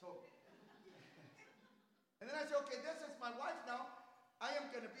 So, and then I say, okay, this is my wife now. I am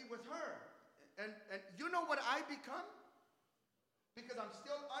going to be with her. And you know what I become? Because I'm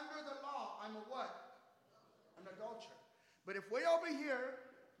still under the law, I'm a what? An adulterer. But if way over here,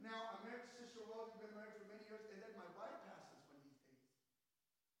 now I'm married to Sister Rose, we've been married for many years, and then my wife passes one of these days.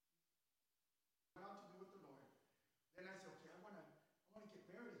 I want to be with the Lord. Then I say, okay, I want to get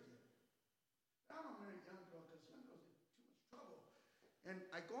married again. I don't marry a young girl because young girls get too much trouble. And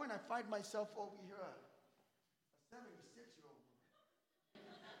I go and I find myself over here, a 76-year-old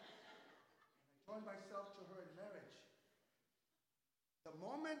woman. I joined myself to her in marriage. The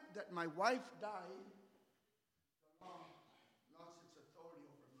moment that my wife died, the law lost its authority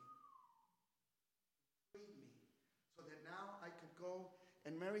over me. It freed me so that now I could go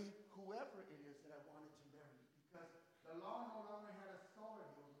and marry whoever it is that I wanted to marry, because the law no longer had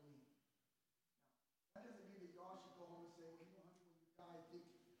authority over me. Now, that doesn't mean that y'all should go home and say, well, you know, honey, when you die, I think,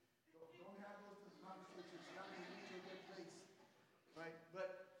 don't have those conversations. You're not going to lead to a good place. Right? But,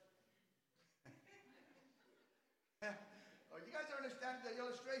 you guys understand the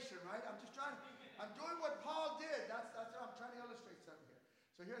illustration, right? I'm doing what Paul did. That's what I'm trying to illustrate something here.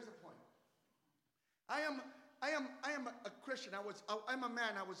 So here's the point. I am a Christian. I'm a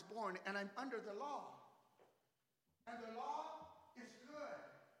man. I was born, and I'm under the law. And the law is good,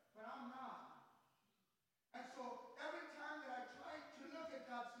 but I'm not. And so every time that I try to look at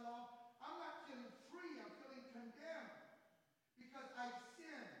God's law, I'm not feeling free. I'm feeling condemned because I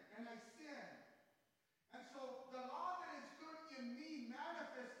sin and I sin. And so the law that is good in me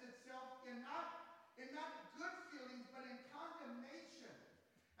manifests itself in not good feelings, but in condemnation.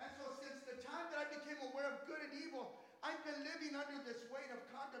 And so since the time that I became aware of good and evil, I've been living under this weight of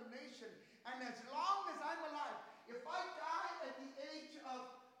condemnation. And as long as I'm alive, if I die at the age of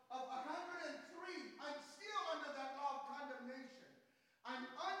 103, I'm still under that law of condemnation. I'm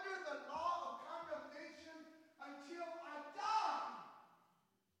under the law of condemnation until I die.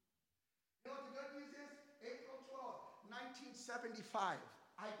 You know what the good news is? April 12th, 1975,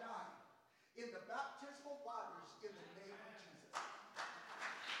 I died in the baptismal waters in the name of Jesus.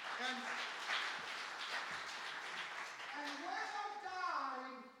 And when I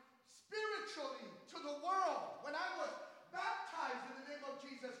died spiritually to the world, when I was baptized in the name of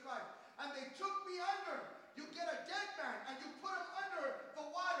Jesus Christ, and they took me under, you get a dead man and you put him under the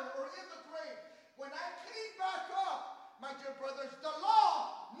water or in the grave. When I came back up, my dear brothers, the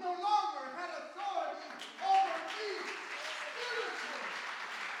law no longer had authority over me spiritually.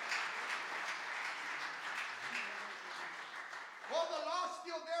 Well, the law's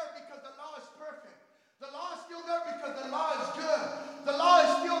still there because the law is perfect. The law is still there because the law is good. The law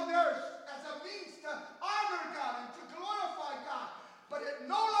is still there as a means to honor God and to glorify God. But it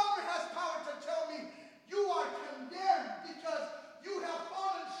no longer has power to tell me you are condemned because you have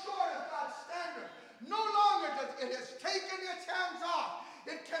fallen short of God's standard. No longer does it has taken its hands off.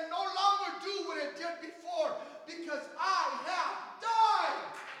 It can no longer do what it did before because I have died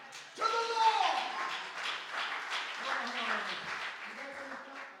to the law.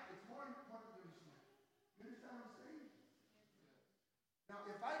 It's more important than this. You understand what I'm saying? Now,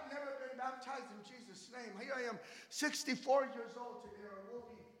 if I've never been baptized in Jesus' name, here I am, 64 years old today, or will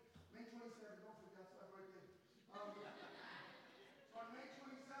be May 27th. Don't forget, that's my birthday. So on May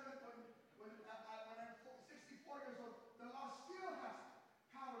 27th, when I'm 64 years old, the law still has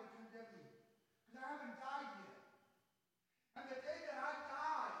power to condemn me because I haven't died yet. And the day that I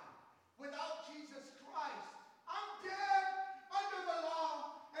die without Jesus Christ, I'm dead under the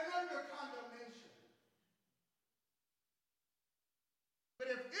law and under condemnation.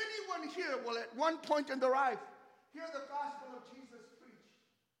 But if anyone here will at one point in their life hear the gospel of Jesus preached,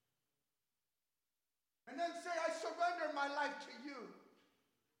 and then say, I surrender my life to you,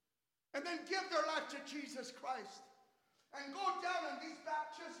 and then give their life to Jesus Christ, and go down in these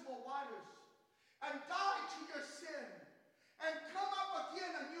baptismal waters, and die to your sin, and come up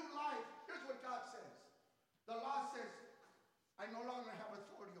again a new life, here's what God says. The law says, I no longer have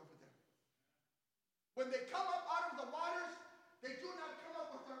authority over them. When they come up out of the waters, they do not come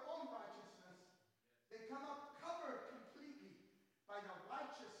up with their own righteousness. They come up covered completely by the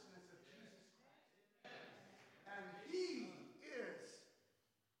righteousness of Jesus Christ. And he is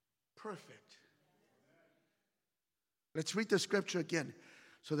perfect. Let's read the scripture again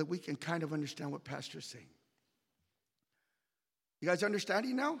so that we can kind of understand what Pastor's saying. You guys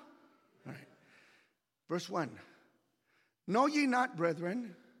understanding now? All right. Verse 1. Know ye not,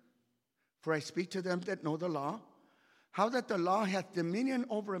 brethren, for I speak to them that know the law, how that the law hath dominion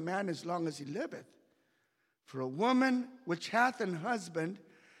over a man as long as he liveth. For a woman which hath an husband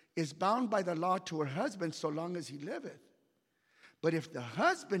is bound by the law to her husband so long as he liveth. But if the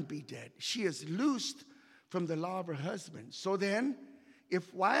husband be dead, she is loosed from the law of her husband. So then,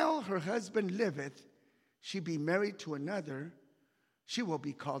 if while her husband liveth, she be married to another, she will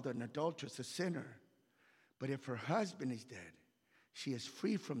be called an adulteress, a sinner. But if her husband is dead, she is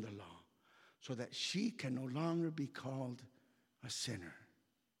free from the law, so that she can no longer be called a sinner,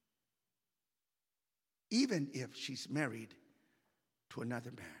 even if she's married to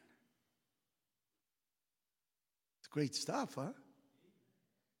another man. It's great stuff, huh?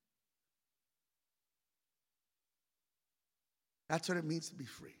 That's what it means to be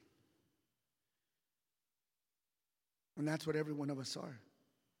free. And that's what every one of us are.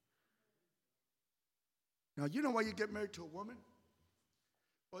 Now, you know why you get married to a woman?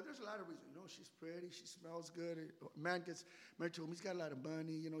 Well, there's a lot of reasons. You know, she's pretty, she smells good. A man gets married to him, he's got a lot of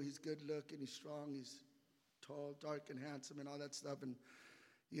money, you know, he's good looking, he's strong, he's tall, dark, and handsome, and all that stuff. And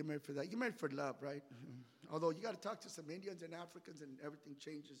you get married for that. You get married for love, right? Although you got to talk to some Indians and Africans, and everything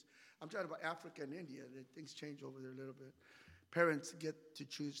changes. I'm talking about Africa and India. Things change over there a little bit. Parents get to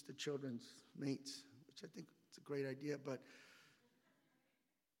choose the children's mates, which I think is a great idea.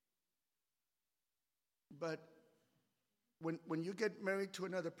 But when you get married to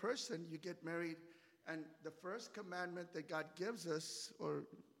another person, you get married, and the first commandment that God gives us, or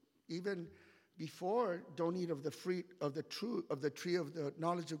even before, don't eat of the fruit of the tree of the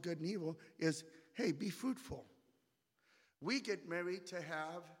knowledge of good and evil, is, hey, be fruitful. We get married to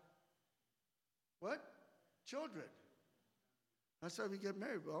have what? Children. That's how we get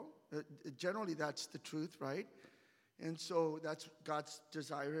married. Well, generally that's the truth, right? And so that's God's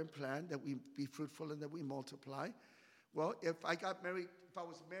desire and plan, that we be fruitful and that we multiply. Well, if I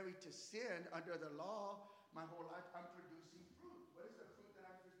was married to sin under the law my whole life, I'm producing fruit. What is the fruit that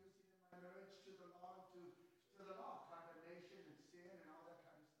I'm producing in my marriage to the law? To the law, condemnation and sin and all that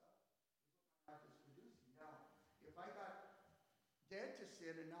kind of stuff is what my life is producing. Now, if I got dead to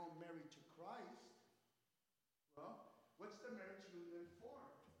sin and now I'm married to Christ, well, what's the marriage union for?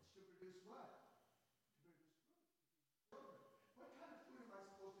 It's to produce what? To produce fruit. Children. What kind of fruit am I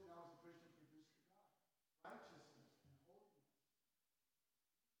supposed to now as a Christian produce to God? Righteousness and holiness.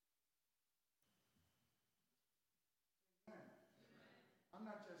 Amen. I'm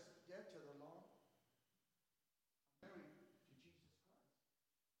not just dead to the law. I'm married to Jesus Christ.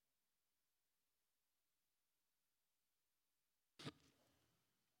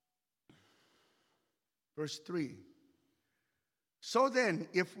 Verse 3. So then,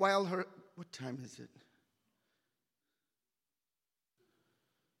 if while her... What time is it?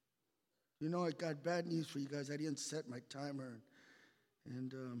 You know, I got bad news for you guys. I didn't set my timer.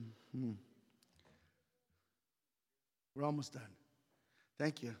 And we're almost done.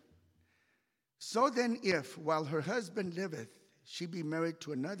 Thank you. So then, if, while her husband liveth, she be married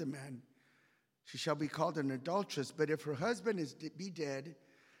to another man, she shall be called an adulteress. But if her husband be dead,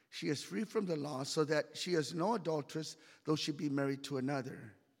 she is free from the law, so that she is no adulteress, though she be married to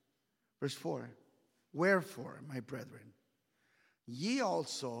another. Verse 4. Wherefore, my brethren, ye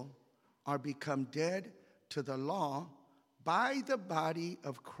also are become dead to the law by the body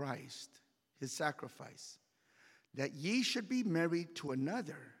of Christ, his sacrifice, that ye should be married to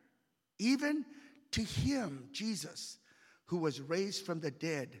another, even to him, Jesus, who was raised from the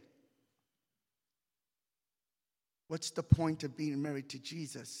dead. What's the point of being married to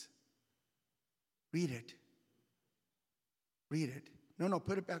Jesus? Read it. Read it. No,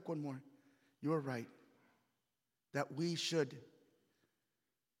 put it back one more. You're right. That we should,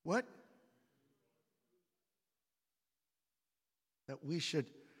 what? That we should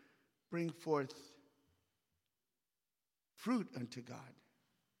bring forth fruit unto God.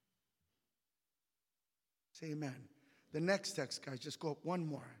 Say amen. The next text, guys, just go up one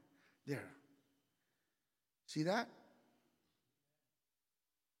more. There. See that?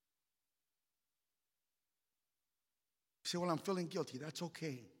 You say, well, I'm feeling guilty. That's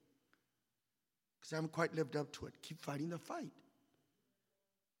okay. Because I haven't quite lived up to it. Keep fighting the fight.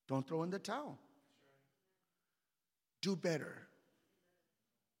 Don't throw in the towel. Do better.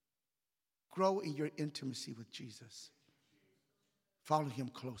 Grow in your intimacy with Jesus. Follow him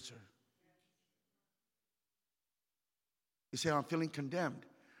closer. You say, I'm feeling condemned.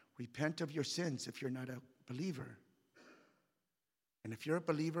 Repent of your sins if you're not a believer. And if you're a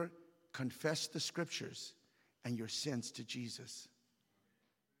believer, confess the scriptures and your sins to Jesus.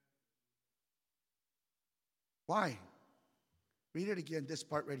 Why? Read it again, this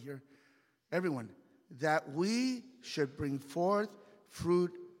part right here. Everyone, that we should bring forth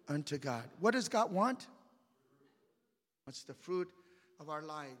fruit unto God. What does God want? What's the fruit of our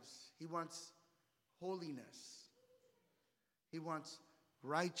lives? He wants holiness. He wants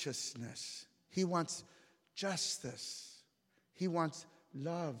righteousness. He wants justice. He wants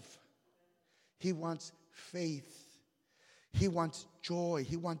love. He wants faith. He wants joy.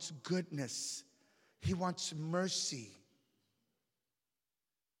 He wants goodness. He wants mercy.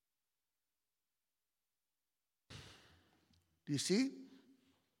 Do you see?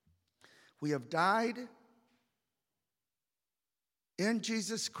 We have died in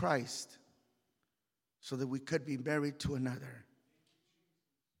Jesus Christ so that we could be married to another.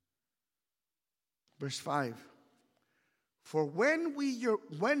 Verse 5. For when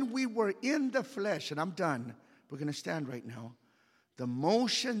we were in the flesh, and I'm done, we're going to stand right now. The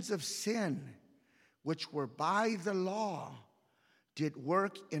motions of sin, which were by the law, did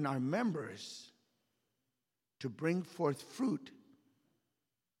work in our members to bring forth fruit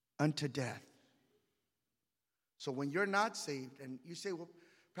unto death. So when you're not saved and you say, well,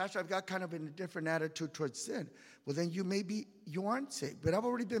 Pastor, I've got kind of a different attitude towards sin. Well, then you aren't saved. But I've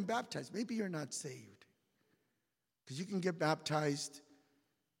already been baptized. Maybe you're not saved. Because you can get baptized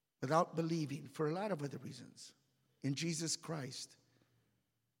without believing for a lot of other reasons in Jesus Christ.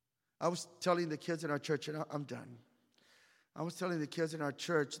 I was telling the kids in our church, and I'm done. I was telling the kids in our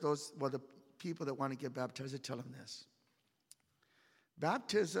church, the people that want to get baptized, I tell them this.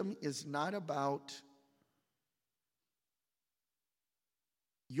 Baptism is not about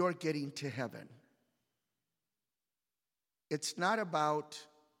your getting to heaven. It's not about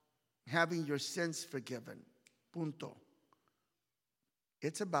having your sins forgiven. Punto.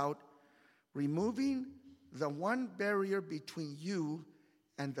 It's about removing the one barrier between you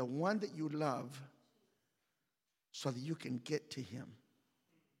and the one that you love so that you can get to him.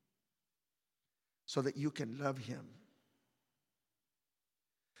 So that you can love him.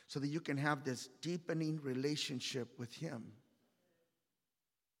 So that you can have this deepening relationship with him.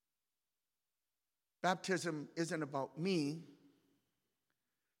 Baptism isn't about me.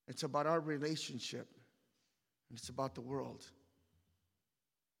 It's about our relationship. And it's about the world.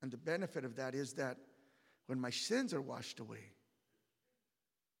 And the benefit of that is that when my sins are washed away,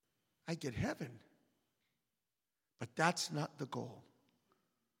 I get heaven. But that's not the goal.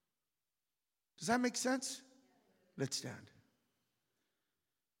 Does that make sense? Let's stand.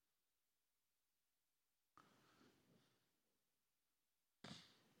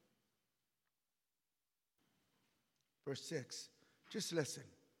 Verse 6, just listen.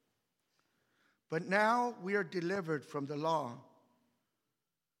 But now we are delivered from the law,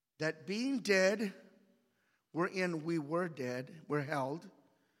 that being dead, wherein we were dead, were held,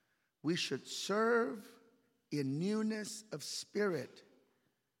 we should serve in newness of spirit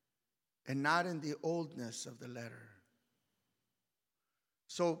and not in the oldness of the letter.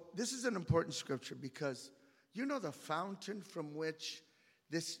 So this is an important scripture because you know the fountain from which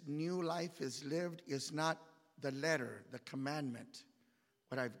this new life is lived is not the letter, the commandment,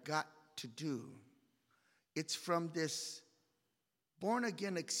 what I've got to do. It's from this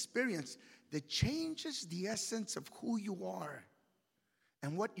born-again experience that changes the essence of who you are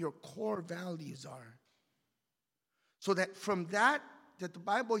and what your core values are. So that from that the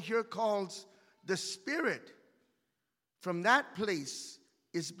Bible here calls the Spirit, from that place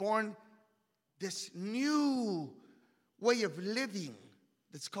is born this new way of living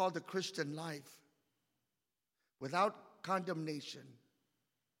that's called the Christian life. Without condemnation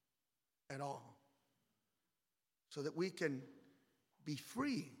at all. So that we can be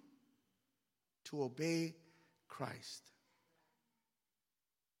free to obey Christ.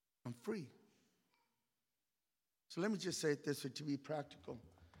 I'm free. So let me just say it this way to be practical.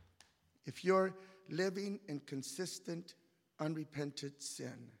 If you're living in consistent, unrepented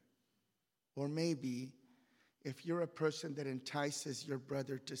sin, or maybe if you're a person that entices your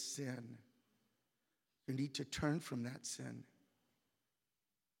brother to sin, you need to turn from that sin.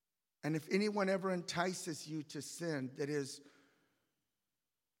 And if anyone ever entices you to sin that is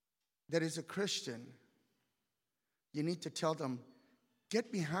a Christian, you need to tell them,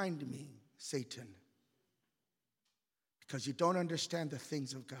 get behind me, Satan, because you don't understand the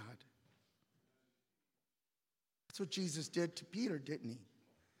things of God. That's what Jesus did to Peter, didn't he?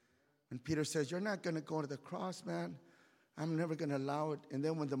 When Peter says, you're not going to go to the cross, man. I'm never going to allow it. And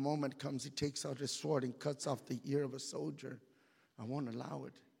then when the moment comes, he takes out his sword and cuts off the ear of a soldier. I won't allow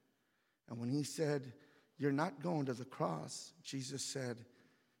it. And when he said, you're not going to the cross, Jesus said,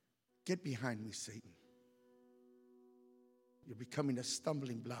 get behind me, Satan. You're becoming a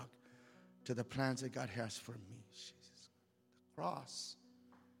stumbling block to the plans that God has for me. Jesus. The cross.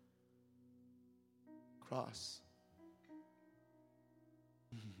 Cross.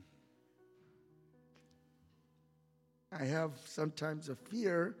 I have sometimes a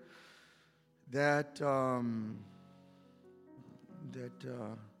fear that on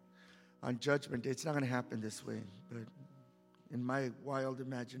Judgment Day, it's not going to happen this way, but in my wild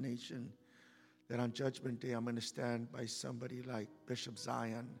imagination, that on Judgment Day, I'm going to stand by somebody like Bishop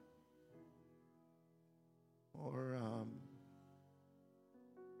Zion or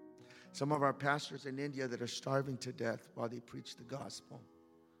some of our pastors in India that are starving to death while they preach the gospel,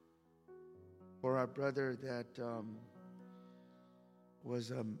 or our brother that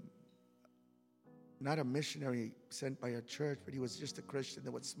was not a missionary sent by a church, but he was just a Christian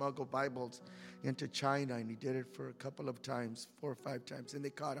that would smuggle Bibles into China, and he did it for a couple of times, 4 or 5 times, and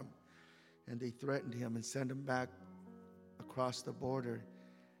they caught him, and they threatened him and sent him back across the border.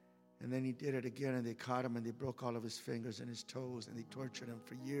 And then he did it again, and they caught him, and they broke all of his fingers and his toes, and they tortured him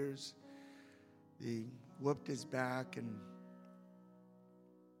for years. They whooped his back, and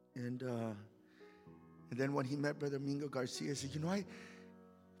then when he met Brother Mingo Garcia, he said,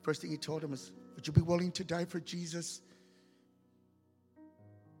 first thing he told him is, would you be willing to die for Jesus?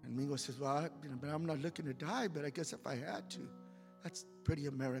 And Mingo says, well, but I'm not looking to die, but I guess if I had to. That's pretty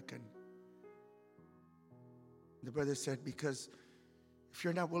American. The brother said, because if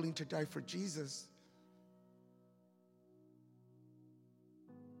you're not willing to die for Jesus,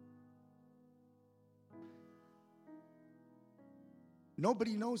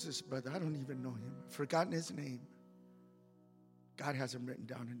 nobody knows this brother. I don't even know him. I've forgotten his name. God has him written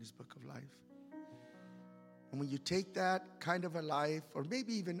down in his book of life. And when you take that kind of a life, or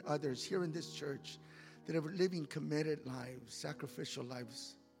maybe even others here in this church that are living committed lives, sacrificial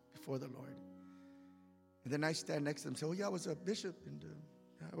lives before the Lord, and then I stand next to them and say, oh yeah, I was a bishop, and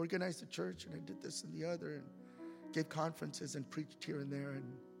I organized a church, and I did this and the other, and gave conferences and preached here and there, and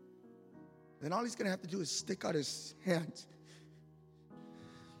then all he's going to have to do is stick out his hands.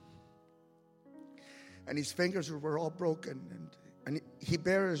 And his fingers were all broken, and he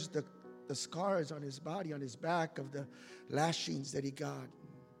bears the scars on his body, on his back, of the lashings that he got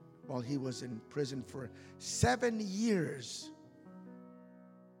while he was in prison for 7 years.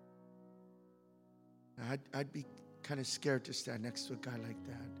 I'd be kind of scared to stand next to a guy like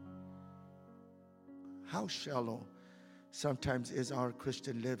that. How shallow sometimes is our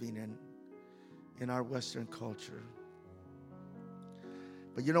Christian living in our Western culture.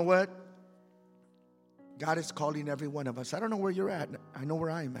 But you know what? God is calling every one of us. I don't know where you're at. I know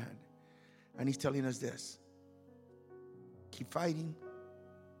where I'm at. And he's telling us this. Keep fighting.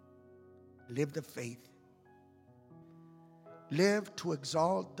 Live the faith. Live to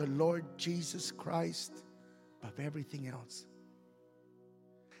exalt the Lord Jesus Christ above everything else.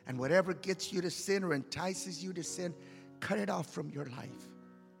 And whatever gets you to sin or entices you to sin, cut it off from your life.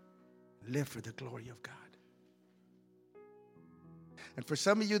 Live for the glory of God. And for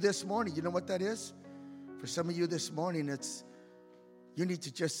some of you this morning, you know what that is? For some of you this morning, you need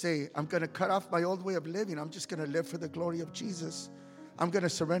to just say, I'm going to cut off my old way of living. I'm just going to live for the glory of Jesus. I'm going to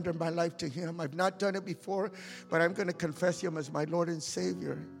surrender my life to him. I've not done it before, but I'm going to confess him as my Lord and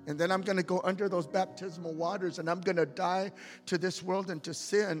Savior. And then I'm going to go under those baptismal waters, and I'm going to die to this world and to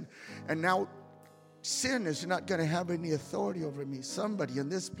sin. And now sin is not going to have any authority over me. Somebody in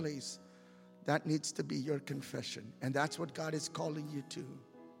this place, that needs to be your confession. And that's what God is calling you to.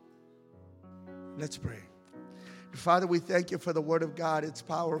 Let's pray. Father, we thank you for the word of God. It's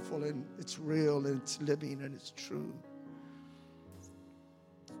powerful, and it's real, and it's living, and it's true.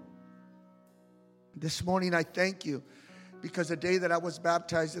 This morning I thank you because the day that I was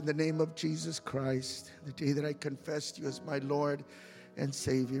baptized in the name of Jesus Christ, the day that I confessed you as my Lord and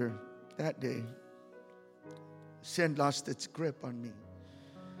Savior, that day, sin lost its grip on me.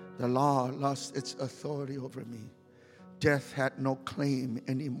 The law lost its authority over me. Death had no claim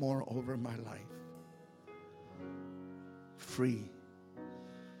anymore over my life. Free.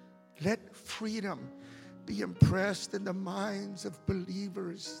 Let freedom be impressed in the minds of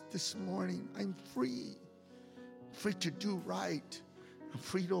believers this morning. I'm free. Free to do right. I'm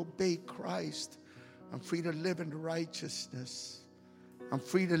free to obey Christ. I'm free to live in righteousness. I'm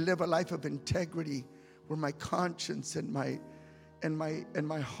free to live a life of integrity where my conscience and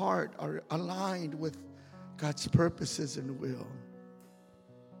my heart are aligned with God's purposes and will.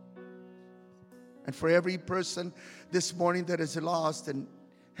 And for every person this morning that is lost and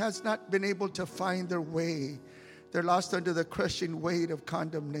has not been able to find their way, they're lost under the crushing weight of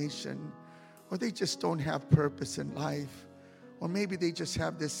condemnation, or they just don't have purpose in life, or maybe they just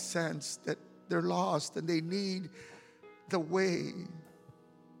have this sense that they're lost and they need the way.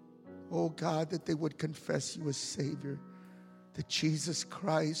 Oh God, that they would confess you as Savior, that Jesus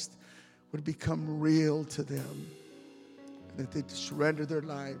Christ would become real to them, and that they'd surrender their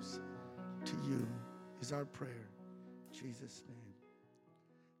lives to you is our prayer. In Jesus' name.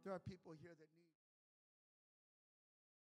 There are people here that need